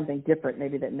something different,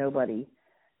 maybe that nobody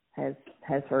has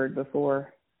heard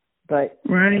before. But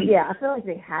yeah, I feel like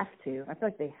they have to. I feel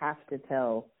like they have to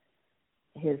tell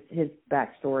his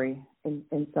backstory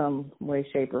in some way,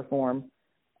 shape, or form.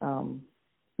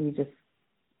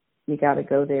 You got to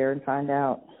go there and find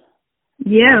out.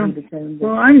 Yeah.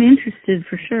 Well, I'm interested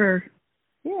for sure.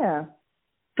 Yeah.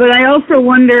 But I also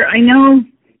wonder, I know,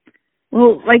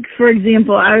 well, like, for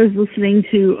example, I was listening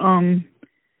to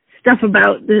stuff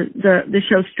about the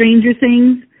show Stranger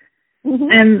Things,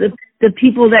 and the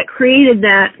people that created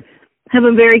that have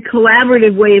a very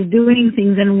collaborative way of doing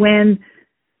things, and when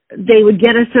they would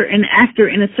get a certain actor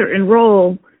in a certain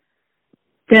role,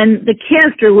 then the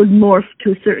character would morph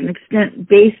to a certain extent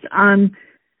based on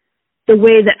the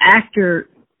way the actor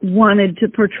wanted to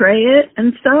portray it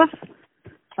and stuff.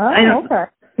 Oh, okay.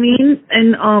 I mean,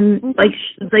 and like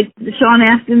Sean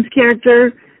Astin's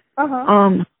character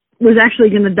was actually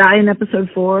going to die in episode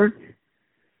 4,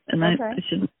 and I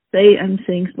shouldn't say I'm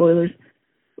saying spoilers.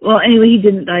 Well, anyway, he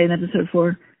didn't die in episode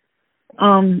 4.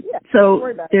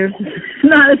 So there's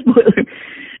not a spoiler,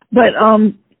 but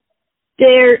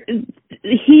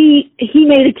he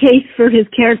made a case for his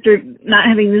character not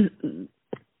having the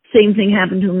same thing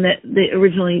happen to him that they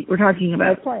originally were talking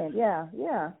about. Yeah.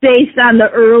 Based on the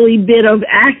early bit of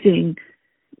acting,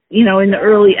 in the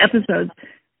early episodes.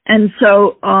 And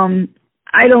so,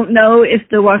 I don't know if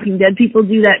the Walking Dead people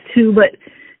do that too, but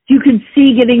you could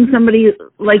see getting somebody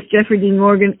like Jeffrey Dean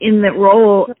Morgan in that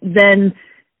role, then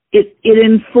it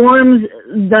informs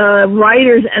the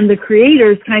writers and the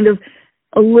creators kind of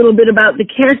a little bit about the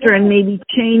character and maybe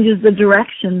changes the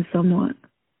direction somewhat.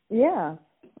 Yeah.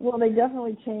 Well, they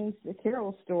definitely changed the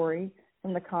Carol story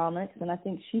from the comics, and I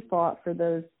think she fought for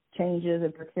those changes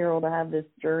and for Carol to have this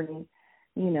journey,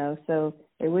 so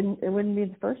it wouldn't be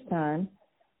the first time.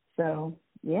 So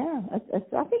yeah, I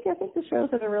think the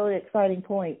show's at a really exciting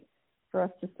point for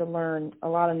us just to learn a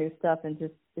lot of new stuff and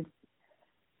just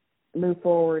move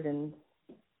forward in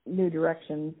new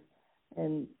directions.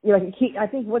 And I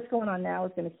think what's going on now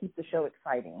is going to keep the show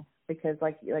exciting because,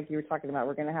 like you were talking about,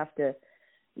 we're going to have to,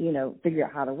 figure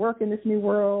out how to work in this new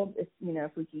world. If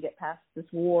we can get past this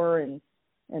war and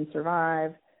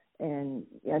survive, and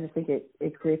I just think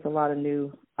it creates a lot of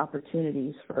new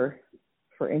opportunities for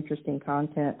interesting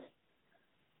content.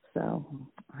 So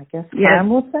I guess time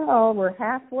will tell. We're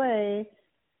halfway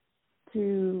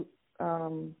to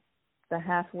the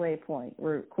halfway point.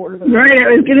 We're quarter of the way. Right,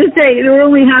 I was going to say, we're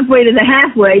only halfway to the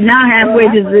halfway, not halfway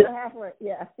to the... Halfway,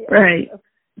 yeah. Right.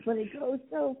 But it goes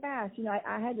so fast.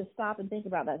 I had to stop and think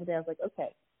about that today. I was like,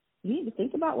 okay, you need to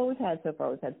think about what we've had so far.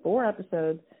 We've had 4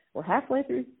 episodes. We're halfway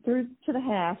through to the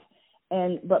half.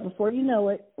 But before you know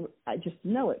it,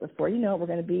 before you know it, we're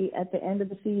going to be at the end of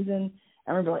the season.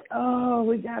 And we're like, oh,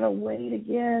 we got to wait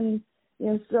again,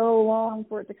 so long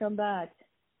for it to come back.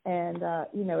 And,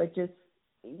 it just,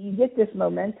 you get this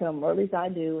momentum, or at least I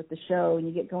do with the show, and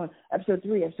you get going, episode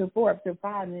 3, episode 4, episode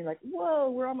 5, and you're like,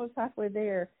 whoa, we're almost halfway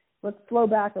there. Let's slow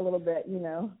back a little bit,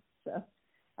 So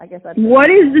I guess that's... What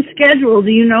is the schedule?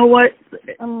 Do you know what?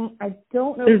 I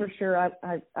don't know for sure. I'd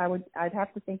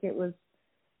have to think it was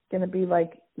going to be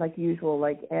like usual,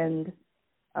 end.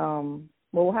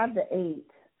 We'll have the 8th.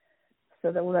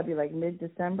 So that will that be like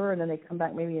mid-December, and then they come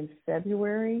back maybe in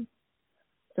February.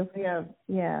 So if we have,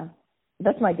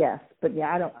 that's my guess. But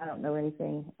I don't know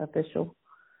anything official,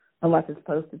 unless it's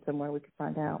posted somewhere we could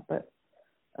find out. But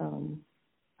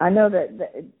I know that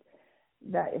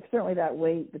if certainly that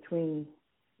wait between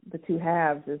the two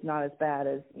halves is not as bad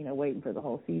as waiting for the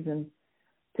whole season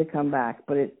to come back.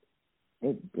 But it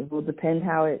will depend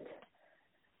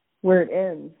where it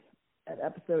ends. At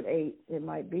episode 8, it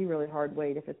might be really hard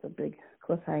wait if it's a big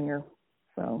cliffhanger.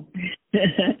 So,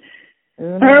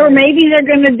 or maybe they're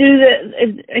going to do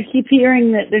I keep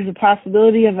hearing that there's a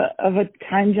possibility of a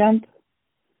time jump.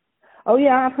 Oh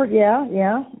yeah, I've heard. Yeah.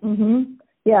 Mhm.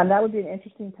 Yeah, and that would be an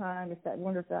interesting time.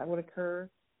 Wonder if that would occur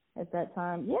at that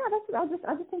time. Yeah, I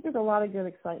just think there's a lot of good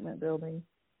excitement building.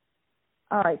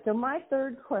 All right. So my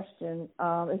third question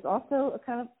is also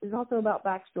about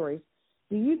backstories.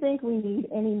 Do you think we need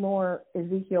any more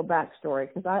Ezekiel backstory?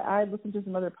 Because I listened to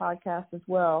some other podcasts as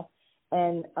well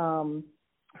and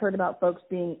heard about folks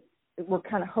were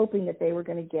kind of hoping that they were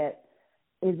going to get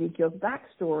Ezekiel's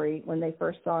backstory when they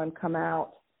first saw him come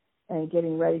out and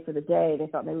getting ready for the day. They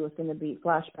thought maybe it was going to be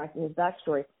flashback to his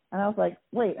backstory. And I was like,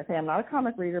 wait, okay, I'm not a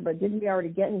comic reader, but didn't we already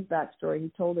get his backstory? He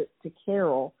told it to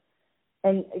Carol.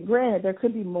 And granted, there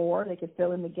could be more. They could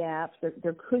fill in the gaps.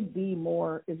 There could be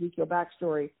more Ezekiel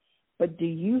backstory. But do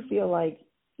you feel like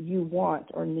you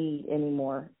want or need any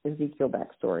more Ezekiel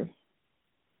backstory?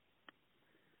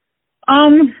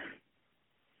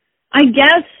 I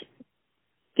guess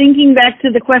thinking back to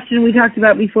the question we talked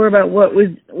about before about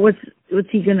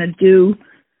what's he gonna do?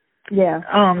 Yeah.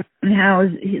 And how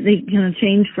is they gonna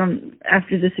change from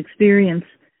after this experience?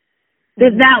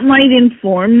 That might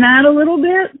inform that a little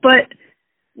bit, but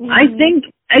I think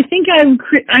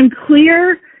I'm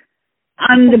clear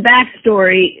on the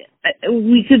backstory.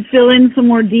 We could fill in some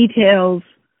more details,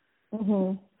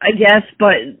 I guess,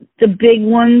 but the big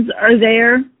ones are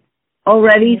there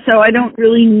already, so I don't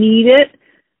really need it.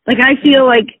 I feel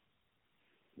like,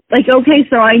 okay,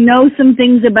 so I know some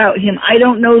things about him. I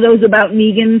don't know those about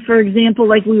Negan, for example,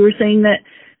 like we were saying that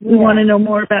we want to know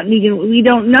more about Negan. We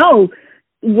don't know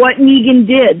what Negan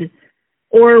did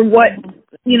or what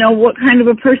kind of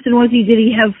a person was he. Did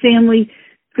he have family?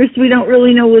 First, we don't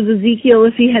really know with Ezekiel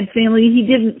if he had family. He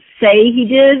didn't say he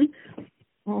did.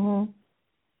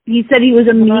 He said he was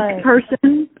a meek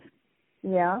person.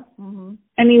 Yeah.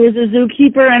 And he was a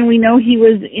zookeeper, and we know he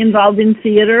was involved in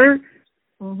theater.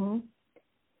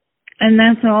 And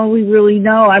that's all we really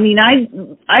know. I mean,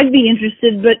 I'd be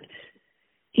interested, but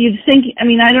you'd think, I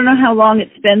mean, I don't know how long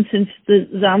it's been since the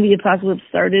zombie apocalypse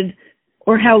started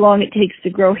or how long it takes to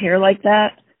grow hair like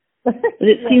that. But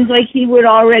it seems like he would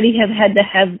already have had to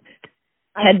have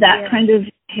had that kind of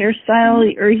hairstyle,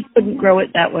 or he couldn't grow it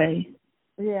that way.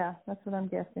 Yeah, that's what I'm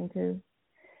guessing too.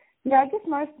 Yeah, I guess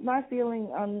my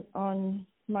feeling on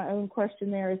my own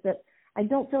question there is that I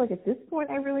don't feel like at this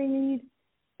point I really need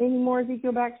any more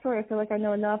Ezekiel backstory. I feel like I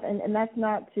know enough, and that's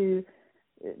not to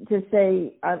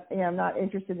say I'm not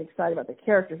interested and excited about the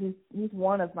character. He's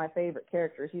one of my favorite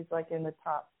characters. He's like in the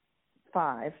top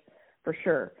 5 for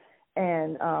sure.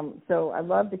 And so I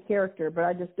love the character, but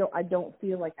I don't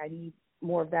feel like I need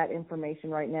more of that information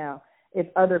right now. If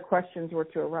other questions were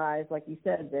to arise, like you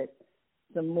said, that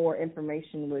some more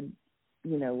information would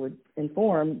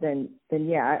inform, then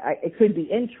yeah, it could be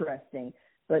interesting.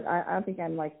 But I think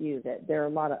I'm like you, that there are a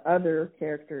lot of other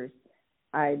characters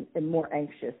I am more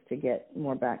anxious to get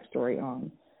more backstory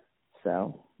on.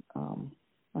 So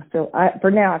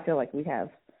for now I feel like we have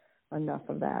enough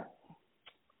of that.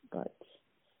 But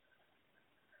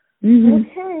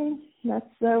okay, that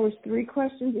was 3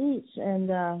 questions each, and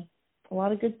a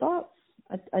lot of good thoughts.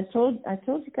 I told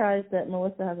you guys that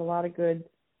Melissa has a lot of good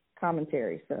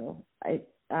commentary, so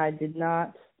I did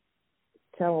not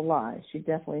tell a lie. She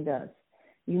definitely does.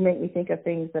 You make me think of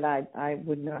things that I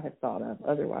would not have thought of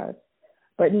otherwise.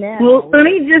 But now, well, let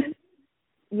me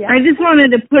I just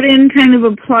wanted to put in kind of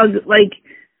a plug,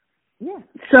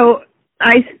 so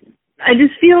I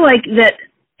just feel like that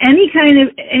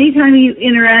anytime you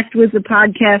interact with the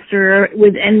podcast or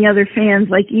with any other fans,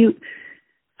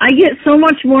 I get so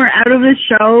much more out of the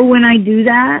show when I do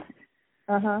that.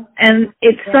 And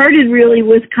it started really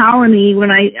with Colony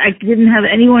when I didn't have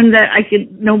anyone that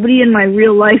nobody in my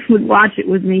real life would watch it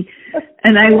with me.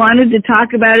 And I wanted to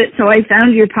talk about it, so I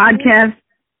found your podcast.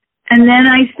 And then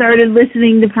I started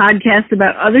listening to podcasts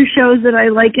about other shows that I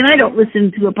like. And I don't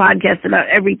listen to a podcast about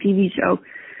every TV show,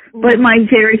 but my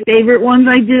very favorite ones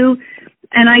I do.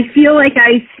 And I feel like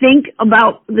I think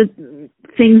about the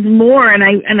things more, and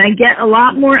I get a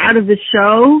lot more out of the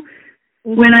show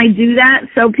when I do that.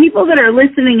 So people that are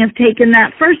listening have taken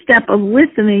that first step of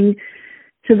listening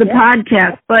to the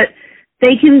podcast, but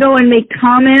they can go and make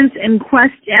comments and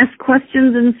ask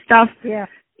questions and stuff,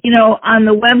 on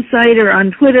the website or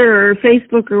on Twitter or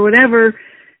Facebook or whatever.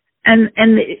 And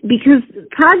because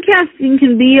podcasting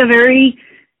can be a very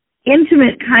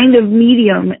intimate kind of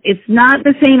medium. It's not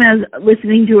the same as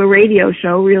listening to a radio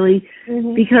show, really,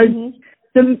 because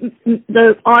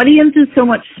the audience is so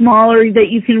much smaller that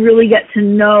you can really get to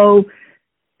know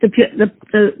the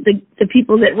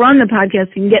people that run the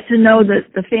podcast and get to know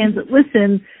the fans that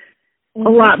listen a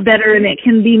lot better, and it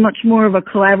can be much more of a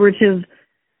collaborative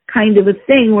kind of a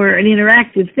thing, where an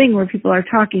interactive thing where people are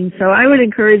talking. So I would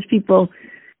encourage people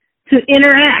to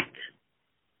interact.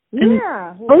 And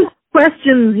those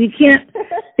questions, you can't,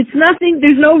 it's nothing,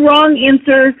 there's no wrong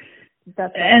answer.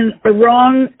 And a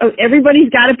wrong, everybody's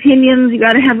got opinions. You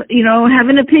got to have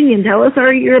an opinion. Tell us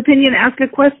your opinion, ask a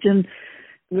question.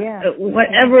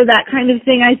 Whatever, that kind of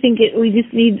thing. I think we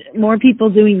just need more people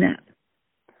doing that.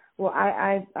 Well,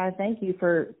 I thank you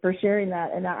for sharing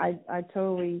that. And I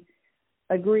totally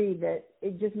agree that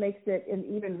it just makes it an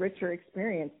even richer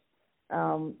experience.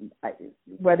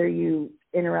 Whether you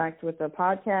interact with a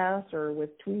podcast or with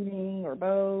tweeting or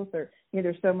both, or,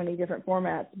 there's so many different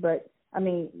formats, but I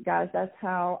mean, guys, that's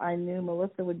how I knew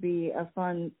Melissa would be a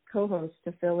fun co-host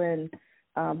to fill in,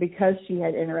 because she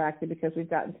had interacted, because we've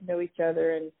gotten to know each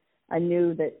other, and I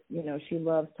knew that, she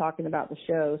loves talking about the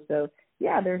show. So,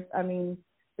 yeah, there's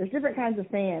different kinds of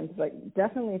fans, but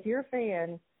definitely if you're a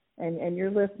fan and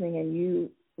you're listening and you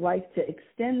like to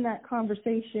extend that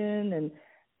conversation and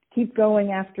keep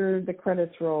going after the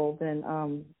credits roll,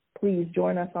 then please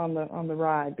join us on the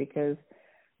ride, because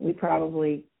we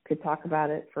probably could talk about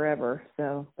it forever.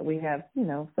 So we have,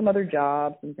 some other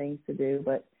jobs and things to do.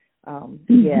 But,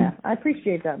 I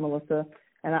appreciate that, Melissa.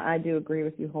 And I do agree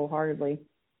with you wholeheartedly.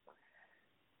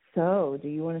 So do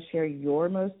you want to share your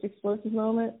most explosive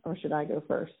moment, or should I go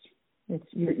first? It's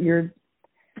your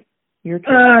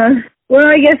turn. Well,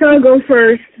 I guess I'll go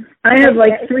first. I have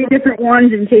 3 different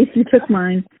ones in case you took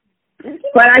mine.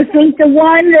 But I think the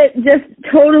one that just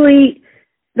totally,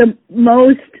 the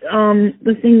most,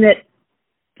 the thing that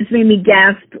just made me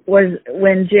gasp was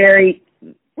when Jerry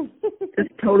just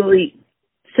totally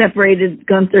separated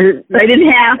Gunther right in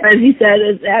half, as he said,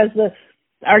 as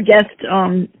our guest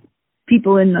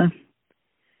people in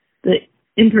the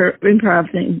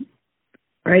improv thing,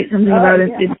 right? Something about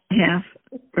it in half,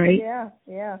 right?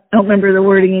 Yeah. I don't remember the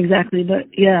wording exactly, but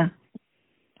yeah.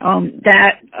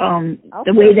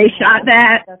 The way they shot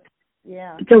that,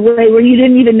 The way where you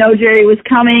didn't even know Jerry was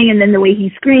coming, and then the way he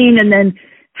screamed, and then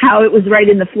how it was right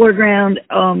in the foreground.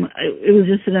 It was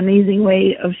just an amazing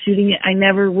way of shooting it. I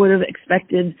never would have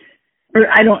expected, or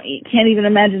can't even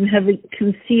imagine having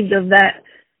conceived of that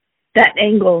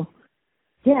angle.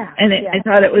 Yeah. And I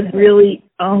thought it was really,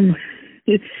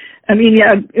 it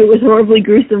was horribly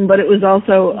gruesome, but it was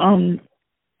also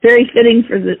very fitting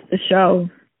for the show.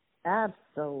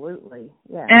 Absolutely,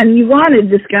 yeah. And you wanted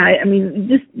this guy,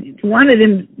 you wanted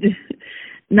him to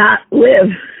not live.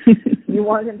 You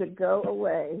wanted him to go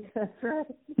away. That's right.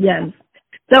 Yes.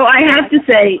 So I have to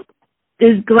say,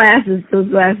 those glasses,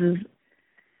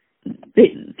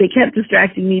 they kept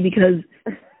distracting me, because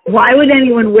why would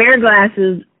anyone wear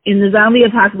glasses in the zombie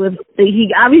apocalypse?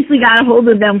 He obviously got a hold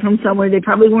of them from somewhere. They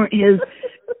probably weren't his,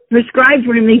 prescribed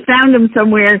for him. They found them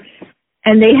somewhere,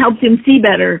 and they helped him see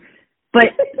better.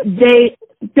 But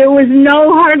there was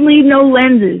hardly no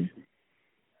lenses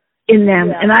in them.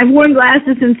 Yeah. And I've worn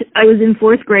glasses since I was in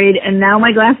 4th grade, and now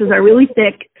my glasses are really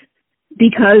thick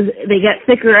because they get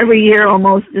thicker every year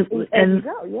almost. And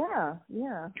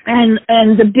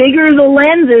the bigger the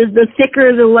lenses, the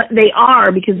thicker they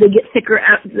are, because they get thicker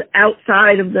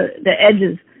outside of the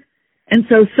edges. And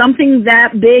so something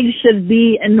that big should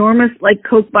be enormous, like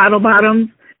Coke bottle bottoms.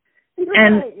 You're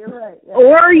right. Yeah.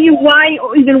 Or why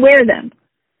even wear them?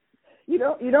 You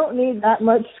don't need that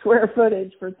much square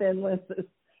footage for thin lenses,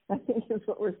 I think is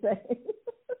what we're saying.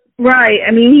 Right.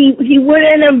 He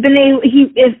wouldn't have been able.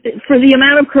 If for the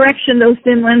amount of correction those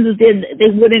thin lenses did, they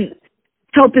wouldn't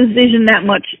help his vision that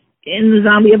much in the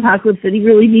zombie apocalypse that he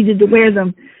really needed to wear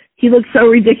them. He looked so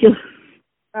ridiculous.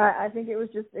 I think it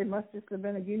must just have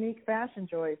been a unique fashion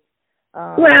choice.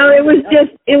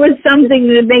 It was something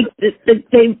that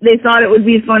they thought it would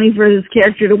be funny for his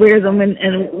character to wear them,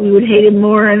 and we would hate him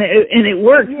more, and it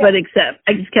worked. Yeah. But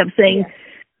I just kept saying,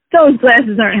 those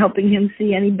glasses aren't helping him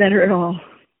see any better at all.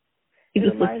 It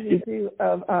reminds me too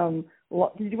of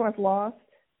did you watch Lost?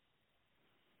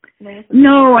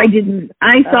 No, I didn't.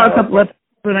 I saw a couple episodes,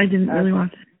 but I didn't really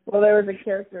watch it. Well, there was a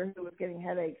character who was getting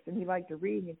headaches, and he liked to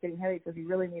read, and he was getting headaches because he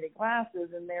really needed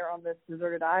glasses, and they're on this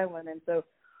deserted island, and so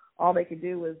all they could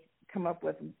do was come up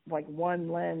with like one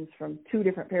lens from 2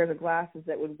 different pairs of glasses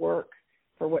that would work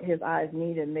for what his eyes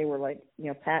needed, and they were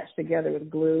patched together with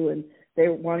glue, and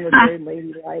one was very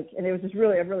ladylike, and it was just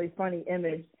really a really funny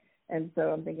image. And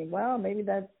so I'm thinking, well, maybe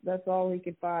that's all we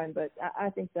could find, but I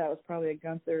think that was probably a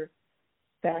Gunther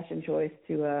fashion choice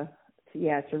to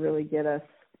really get us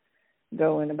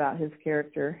going about his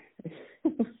character.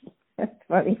 That's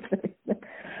funny. But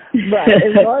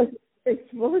as far as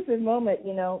explosive moment,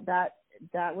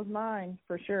 that was mine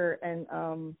for sure, and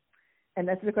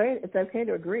that's okay. It's okay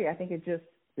to agree. I think it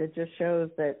just shows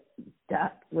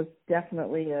that was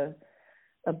definitely a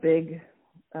big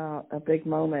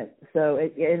moment. So,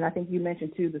 and I think you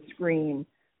mentioned too the scream,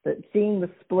 that seeing the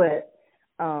split,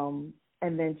 and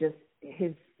then just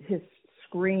his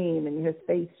scream and his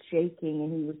face shaking,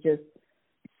 and he was just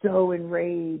so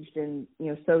enraged and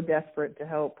so desperate to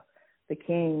help the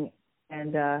king.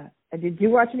 And did you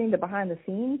watch any of the behind the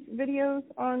scenes videos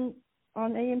on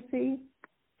AMC?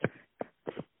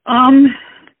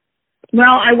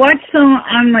 Well, I watched some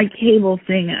on my cable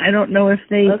thing. I don't know if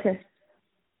they. Okay.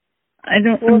 I'm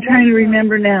trying to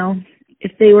remember now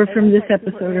if they were from this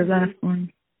episode or last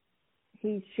one.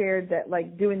 He shared that,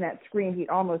 doing that scream, he'd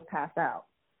almost pass out,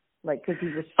 because he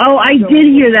was. Oh, I did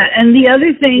hear that. And the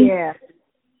other thing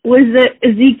was that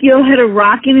Ezekiel had a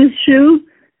rock in his shoe.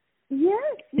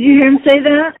 Yes. Did you hear him say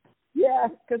that? Yeah,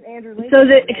 because Andrew Lincoln. So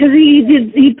that because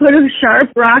he put a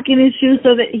sharp rock in his shoe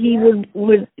so that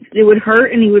it would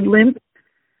hurt and he would limp,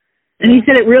 and he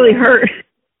said it really hurt.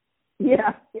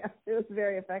 Yeah, it was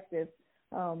very effective.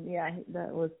 That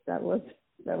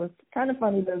was kind of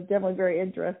funny, but it was definitely very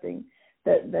interesting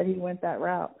that he went that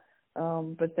route.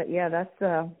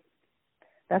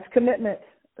 That's commitment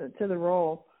to the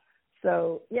role.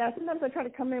 So sometimes I try to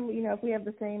come in. If we have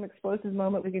the same explosive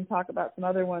moment, we can talk about some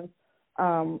other ones.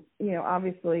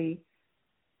 Obviously,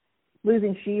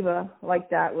 losing Shiva like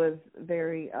that was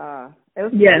very. It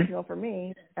was emotional for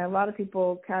me, and a lot of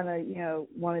people kind of,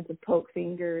 wanted to poke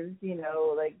fingers,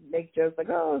 make jokes like,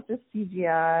 "Oh, it's just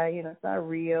CGI," it's not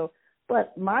real.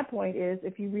 But my point is,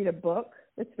 if you read a book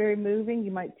that's very moving,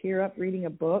 you might tear up reading a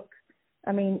book.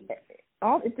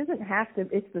 It doesn't have to.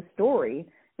 It's the story.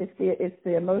 It's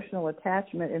the emotional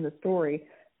attachment in the story,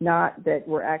 not that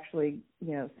we're actually,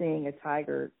 seeing a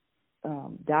tiger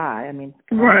die.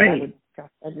 Right. That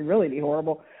would really be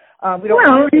horrible. We don't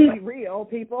want it to be real,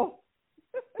 people.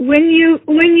 When you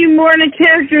mourn a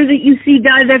character that you see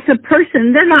die, that's a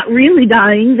person. They're not really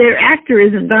dying. Their actor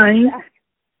isn't dying.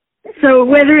 So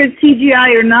whether it's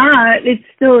CGI or not, it's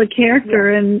still a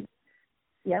character, and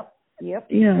Yep. Yeah.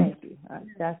 Thank you.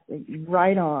 That's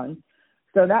right on.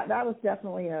 So that was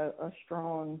definitely a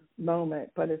strong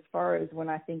moment. But as far as when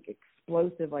I think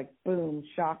explosive, like boom,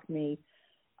 shocked me.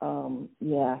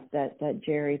 That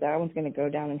Jerry, that one's going to go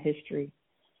down in history.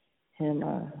 Him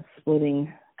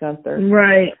splitting Gunther.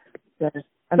 Right. But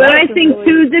I think really,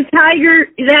 too, the tiger,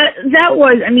 that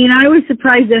was, I mean, I was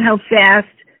surprised at how fast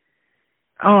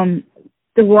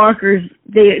the walkers,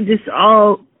 they just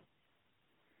all,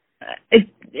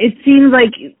 it seems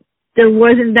like there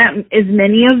wasn't that as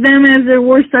many of them as there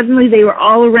were. Suddenly they were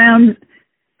all around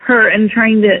her and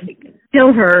trying to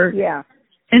kill her. Yeah.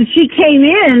 And she came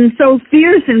in so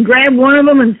fierce and grabbed one of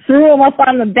them and threw him up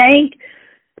on the bank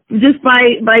just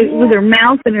by with her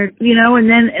mouth and her,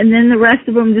 and then the rest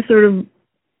of them just sort of,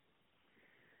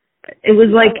 it was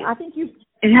like, I think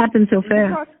it happened so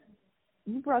fast.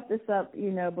 You brought this up,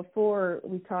 before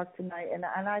we talked tonight, and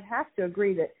I'd have to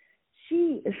agree that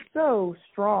she is so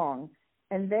strong,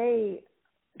 and they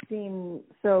seem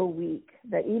so weak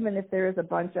that even if there is a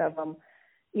bunch of them,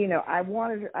 I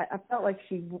felt like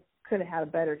she could have had a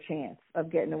better chance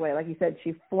of getting away. Like you said,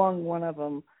 she flung one of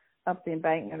them up the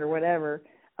embankment or whatever.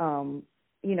 I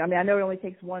know it only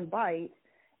takes one bite,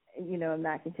 and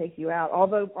that can take you out.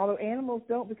 Although animals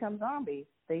don't become zombies.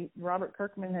 Robert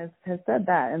Kirkman has said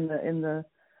that in the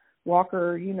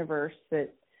Walker universe, that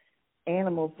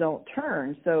animals don't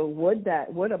turn. So would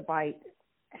a bite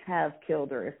have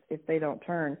killed her if they don't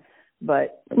turn?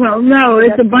 But well, no,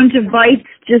 it's a bunch of bites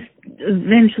just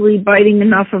eventually biting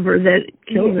enough of her that it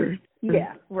killed her.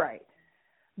 Yeah, right.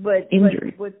 But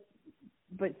injury.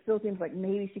 But still seems like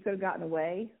maybe she could have gotten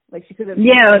away. Like she could have.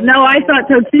 Yeah, no, I thought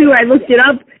so too. I looked it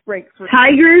up.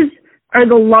 Tigers are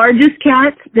the largest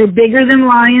cats. They're bigger than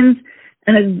lions.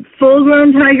 And a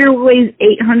full-grown tiger weighs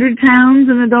 800 pounds,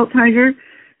 an adult tiger.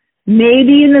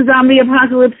 Maybe in the zombie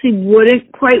apocalypse he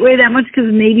wouldn't quite weigh that much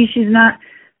because maybe she's not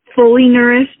fully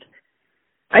nourished.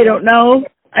 I don't know.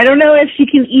 I don't know if she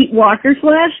can eat walker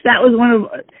flesh. That was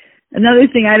another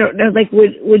thing I don't know. Like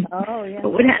would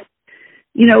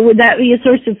that be a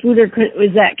source of food, or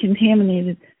was that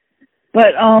contaminated?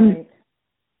 But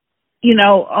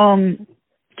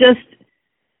just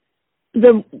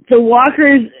the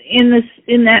walkers in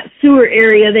that sewer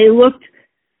area, they looked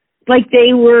like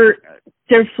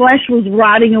their flesh was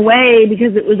rotting away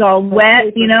because it was all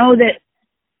wet,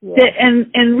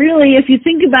 and really if you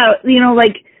think about,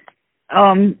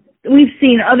 we've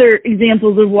seen other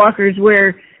examples of walkers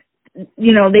where,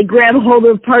 they grab a hold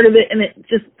of part of it and it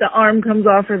just, the arm comes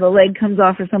off or the leg comes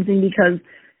off or something because,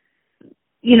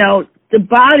 the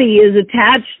body is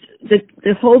attached,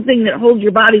 the whole thing that holds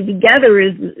your body together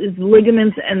is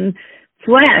ligaments and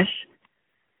flesh.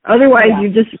 Otherwise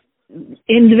you're just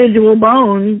individual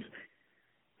bones.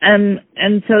 And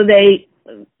so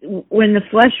when the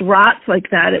flesh rots like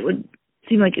that, it would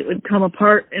seem like it would come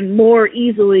apart and more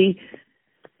easily.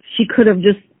 She could have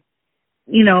just,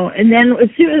 and then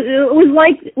it was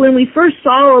like when we first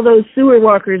saw all those sewer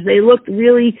walkers, they looked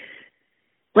really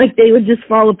like they would just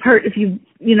fall apart if you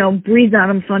breathed on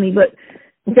them funny. But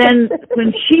then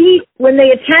when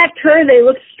they attacked her, they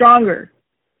looked stronger.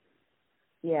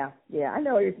 Yeah, I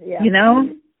know. Yeah.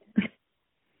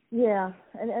 Yeah,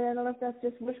 and I don't know if that's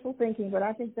just wishful thinking, but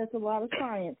I think that's a lot of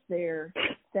science there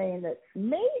saying that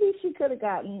maybe she could have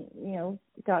gotten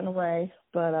away,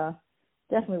 but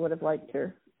definitely would have liked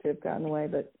her to have gotten away.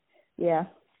 But yeah,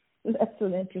 that's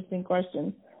an interesting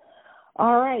question.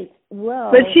 All right,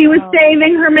 well. But she was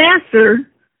saving her master.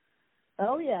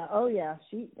 Oh yeah.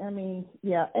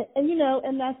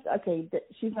 And that's okay.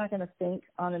 She's not going to think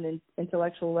on an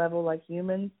intellectual level like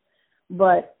humans,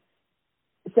 but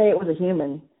say it was a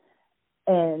human.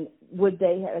 And would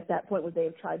they have, at that point, would they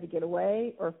have tried to get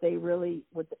away, or if they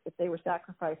were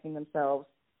sacrificing themselves,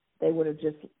 they would have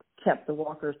just kept the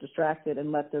walkers distracted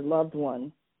and let their loved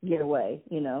one get away,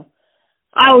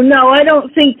 Oh no, I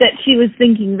don't think that she was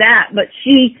thinking that, but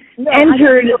she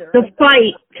entered the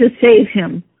fight to save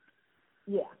him.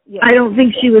 Yeah. I don't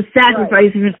think she was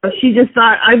sacrificing herself. She just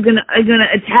thought, I'm gonna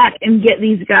attack and get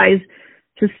these guys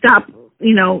to stop,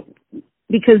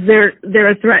 because they're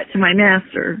a threat to my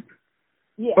master.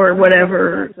 Yeah, or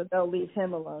whatever. So they'll leave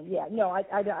him alone. Yeah, no,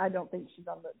 I don't think she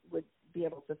would be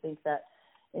able to think that,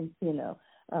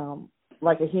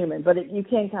 like a human. But you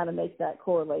can kind of make that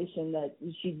correlation that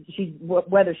she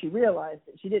whether she realized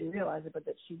it, she didn't realize it, but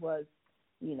that she was,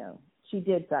 she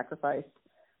did sacrifice.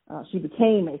 She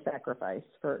became a sacrifice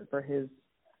for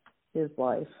his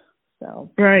life.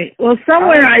 So right. Well,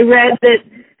 somewhere I read that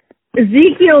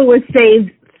Ezekiel was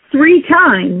saved 3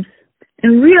 times,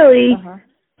 and really.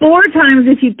 4 times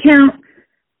if you count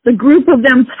the group of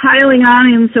them piling on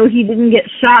him so he didn't get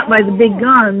shot by the big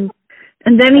guns.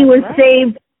 And then he was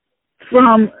saved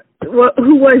from,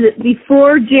 who was it?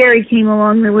 Before Jerry came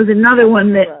along, there was another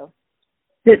one that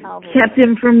kept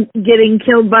him from getting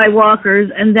killed by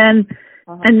walkers. And then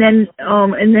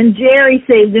Jerry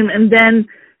saved him. And then,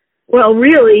 well,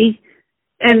 really,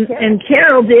 and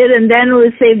Carol did. And then it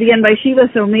was saved again by Sheila.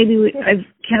 So maybe I've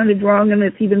counted wrong and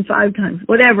it's even 5 times.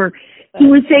 Whatever. He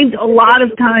was saved a lot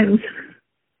of times.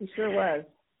 He sure was.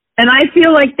 And I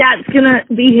feel like that's going to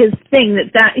be his thing,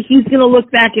 that he's going to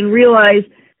look back and realize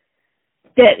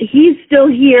that he's still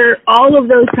here. All of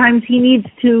those times he needs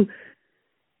to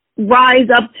rise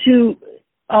up to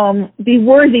be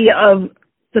worthy of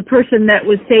the person that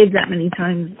was saved that many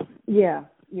times. Yeah,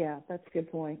 that's a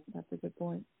good point.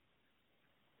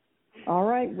 All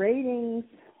right, ratings.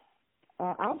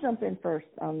 I'll jump in first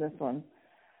on this one.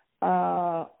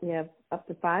 We have up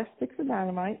to 5 sticks of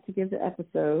dynamite to give the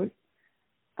episode.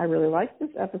 I really liked this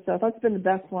episode. I thought it's been the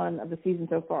best one of the season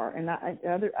so far. And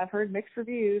I've heard mixed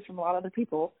reviews from a lot of other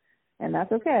people, and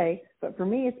that's okay. But for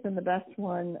me, it's been the best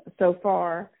one so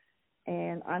far,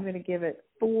 and I'm going to give it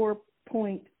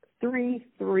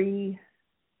 4.33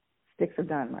 sticks of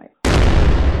dynamite.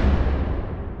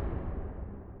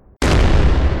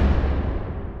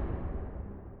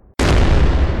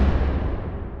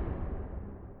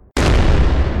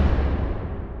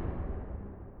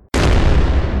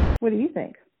 What do you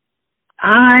think?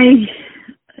 I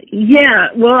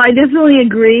definitely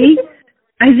agree.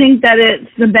 I think that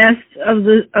it's the best of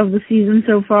the season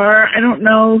so far. I don't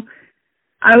know.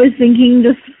 I was thinking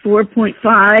just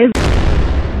 4.5.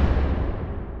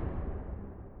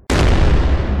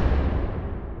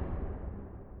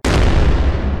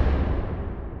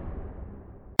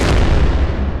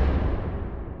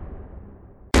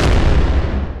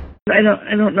 I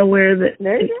don't know where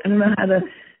I don't know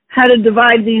how to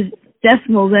divide these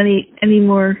decimals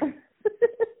anymore.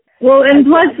 Well, and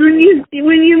plus when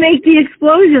you make the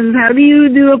explosions, how do you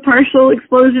do a partial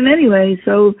explosion anyway?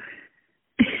 So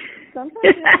sometimes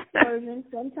we have explosions,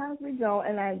 sometimes we don't,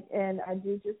 and I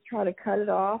do just try to cut it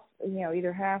off,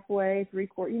 either halfway,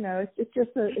 3/4.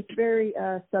 It's very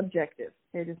subjective.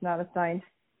 It is not a scientific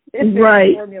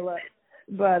formula,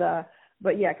 but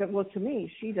yeah, to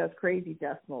me, she does crazy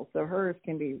decimals, so hers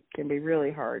can be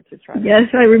really hard to try. Yes,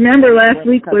 I remember last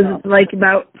week was like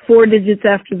about 4 digits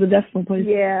after the decimal place.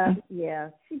 Yeah.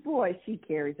 She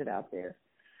carries it out there.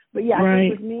 But yeah, I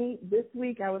think with me this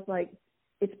week, I was like,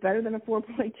 it's better than a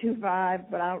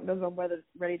 4.25, but I don't know if I'm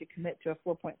ready to commit to a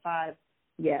 4.5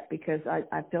 yet because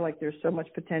I feel like there's so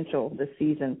much potential this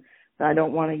season that I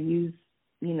don't want to use,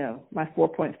 my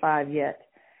 4.5 yet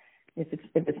if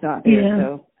it's not there. Yeah.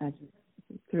 So I just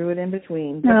threw it in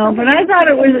between. No, but I thought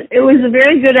it was a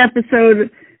very good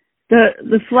episode.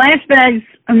 The flashbacks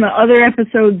on the other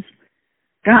episodes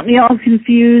got me all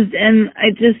confused, and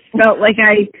I just felt like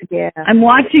I'm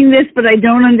watching this, but I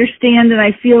don't understand, and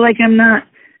I feel like I'm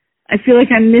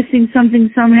missing something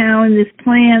somehow in this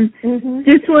plan. Mm-hmm.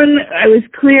 This one, I was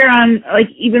clear on, like,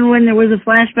 even when there was a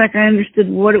flashback, I understood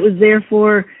what it was there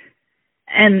for,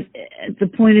 and the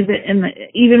point of it, and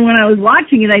even when I was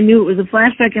watching it, I knew it was a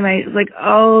flashback, and I was like,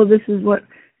 oh, this is what,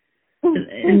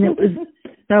 and it was,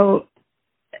 so,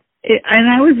 and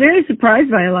I was very surprised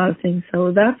by a lot of things,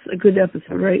 so that's a good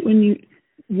episode, right? When you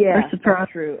are surprised.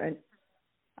 That's true, and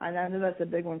I know that's a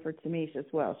big one for Tamisha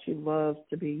as well. She loves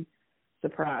to be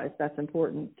surprised. That's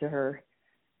important to her.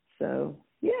 So,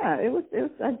 yeah, it was,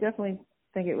 I definitely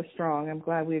think it was strong. I'm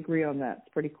glad we agree on that.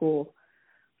 It's pretty cool.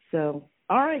 So,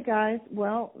 all right, guys.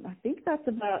 Well, I think that's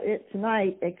about it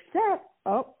tonight, except,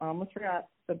 I almost forgot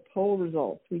the poll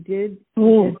results. We did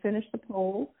finish the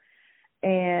poll,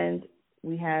 and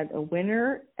we had a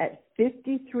winner at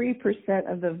 53%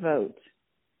 of the vote.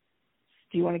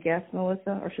 Do you want to guess,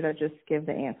 Melissa, or should I just give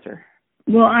the answer?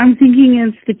 Well, I'm thinking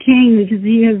it's the king because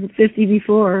he has 50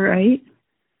 before, right?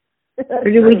 Or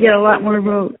did we get a lot more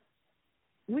votes?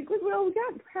 We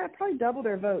got probably doubled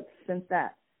our votes since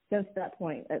that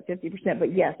point at 50%.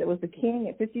 But yes, it was the king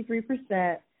at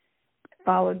 53%,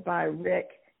 followed by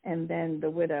Rick, and then the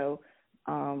widow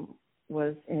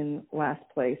was in last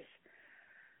place.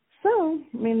 So,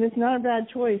 I mean, it's not a bad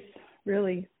choice,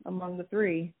 really, among the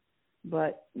three.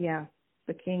 But, yeah,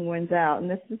 the king wins out. And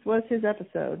this was his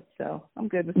episode, so I'm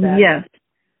good with that. Yes.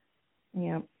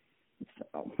 Yeah.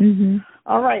 So, mm-hmm.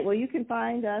 All right. Well, you can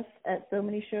find us at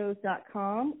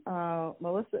SoManyShows.com.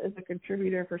 Melissa is a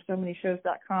contributor for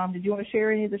SoManyShows.com. Did you want to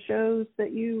share any of the shows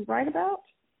that you write about?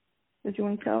 Did you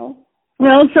want to tell?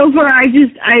 Well, so far I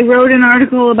wrote an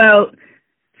article about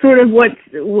sort of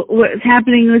what's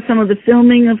happening with some of the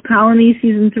filming of Colony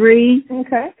Season 3.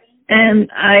 Okay.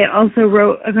 And I also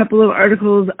wrote a couple of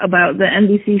articles about the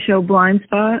NBC show Blind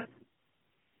Spot.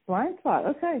 Blind Spot.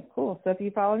 Okay, cool. So if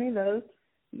you follow any of those,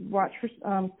 watch for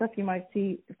stuff you might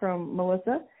see from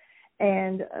Melissa.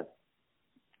 And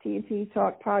TNT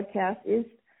Talk podcast is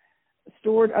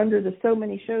stored under the So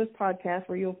Many Shows podcast,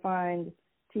 where you'll find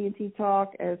TNT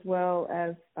Talk as well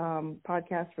as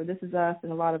podcasts for This Is Us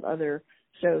and a lot of other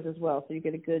shows as well. So you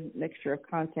get a good mixture of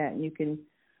content, and you can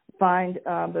find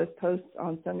those posts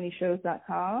on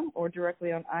SoManyShows.com or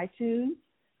directly on iTunes.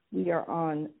 We are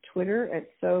on Twitter at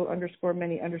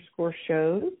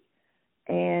so_many_shows.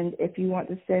 And if you want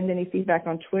to send any feedback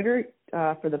on Twitter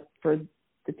for the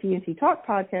TNT Talk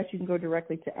podcast, you can go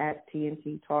directly to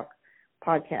 @TNT Talk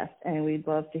podcast. And we'd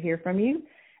love to hear from you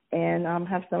and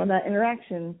have some of that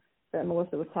interaction that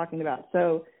Melissa was talking about.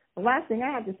 So the last thing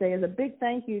I have to say is a big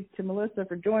thank you to Melissa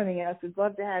for joining us. We'd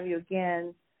love to have you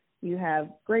again. You have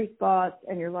great thoughts,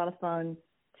 and you're a lot of fun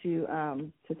to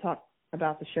talk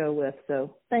about the show with.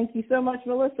 So thank you so much,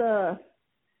 Melissa.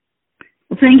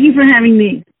 Well, thank you for having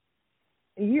me.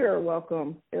 You're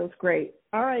welcome. It was great.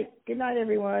 All right. Good night,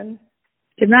 everyone.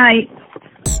 Good night.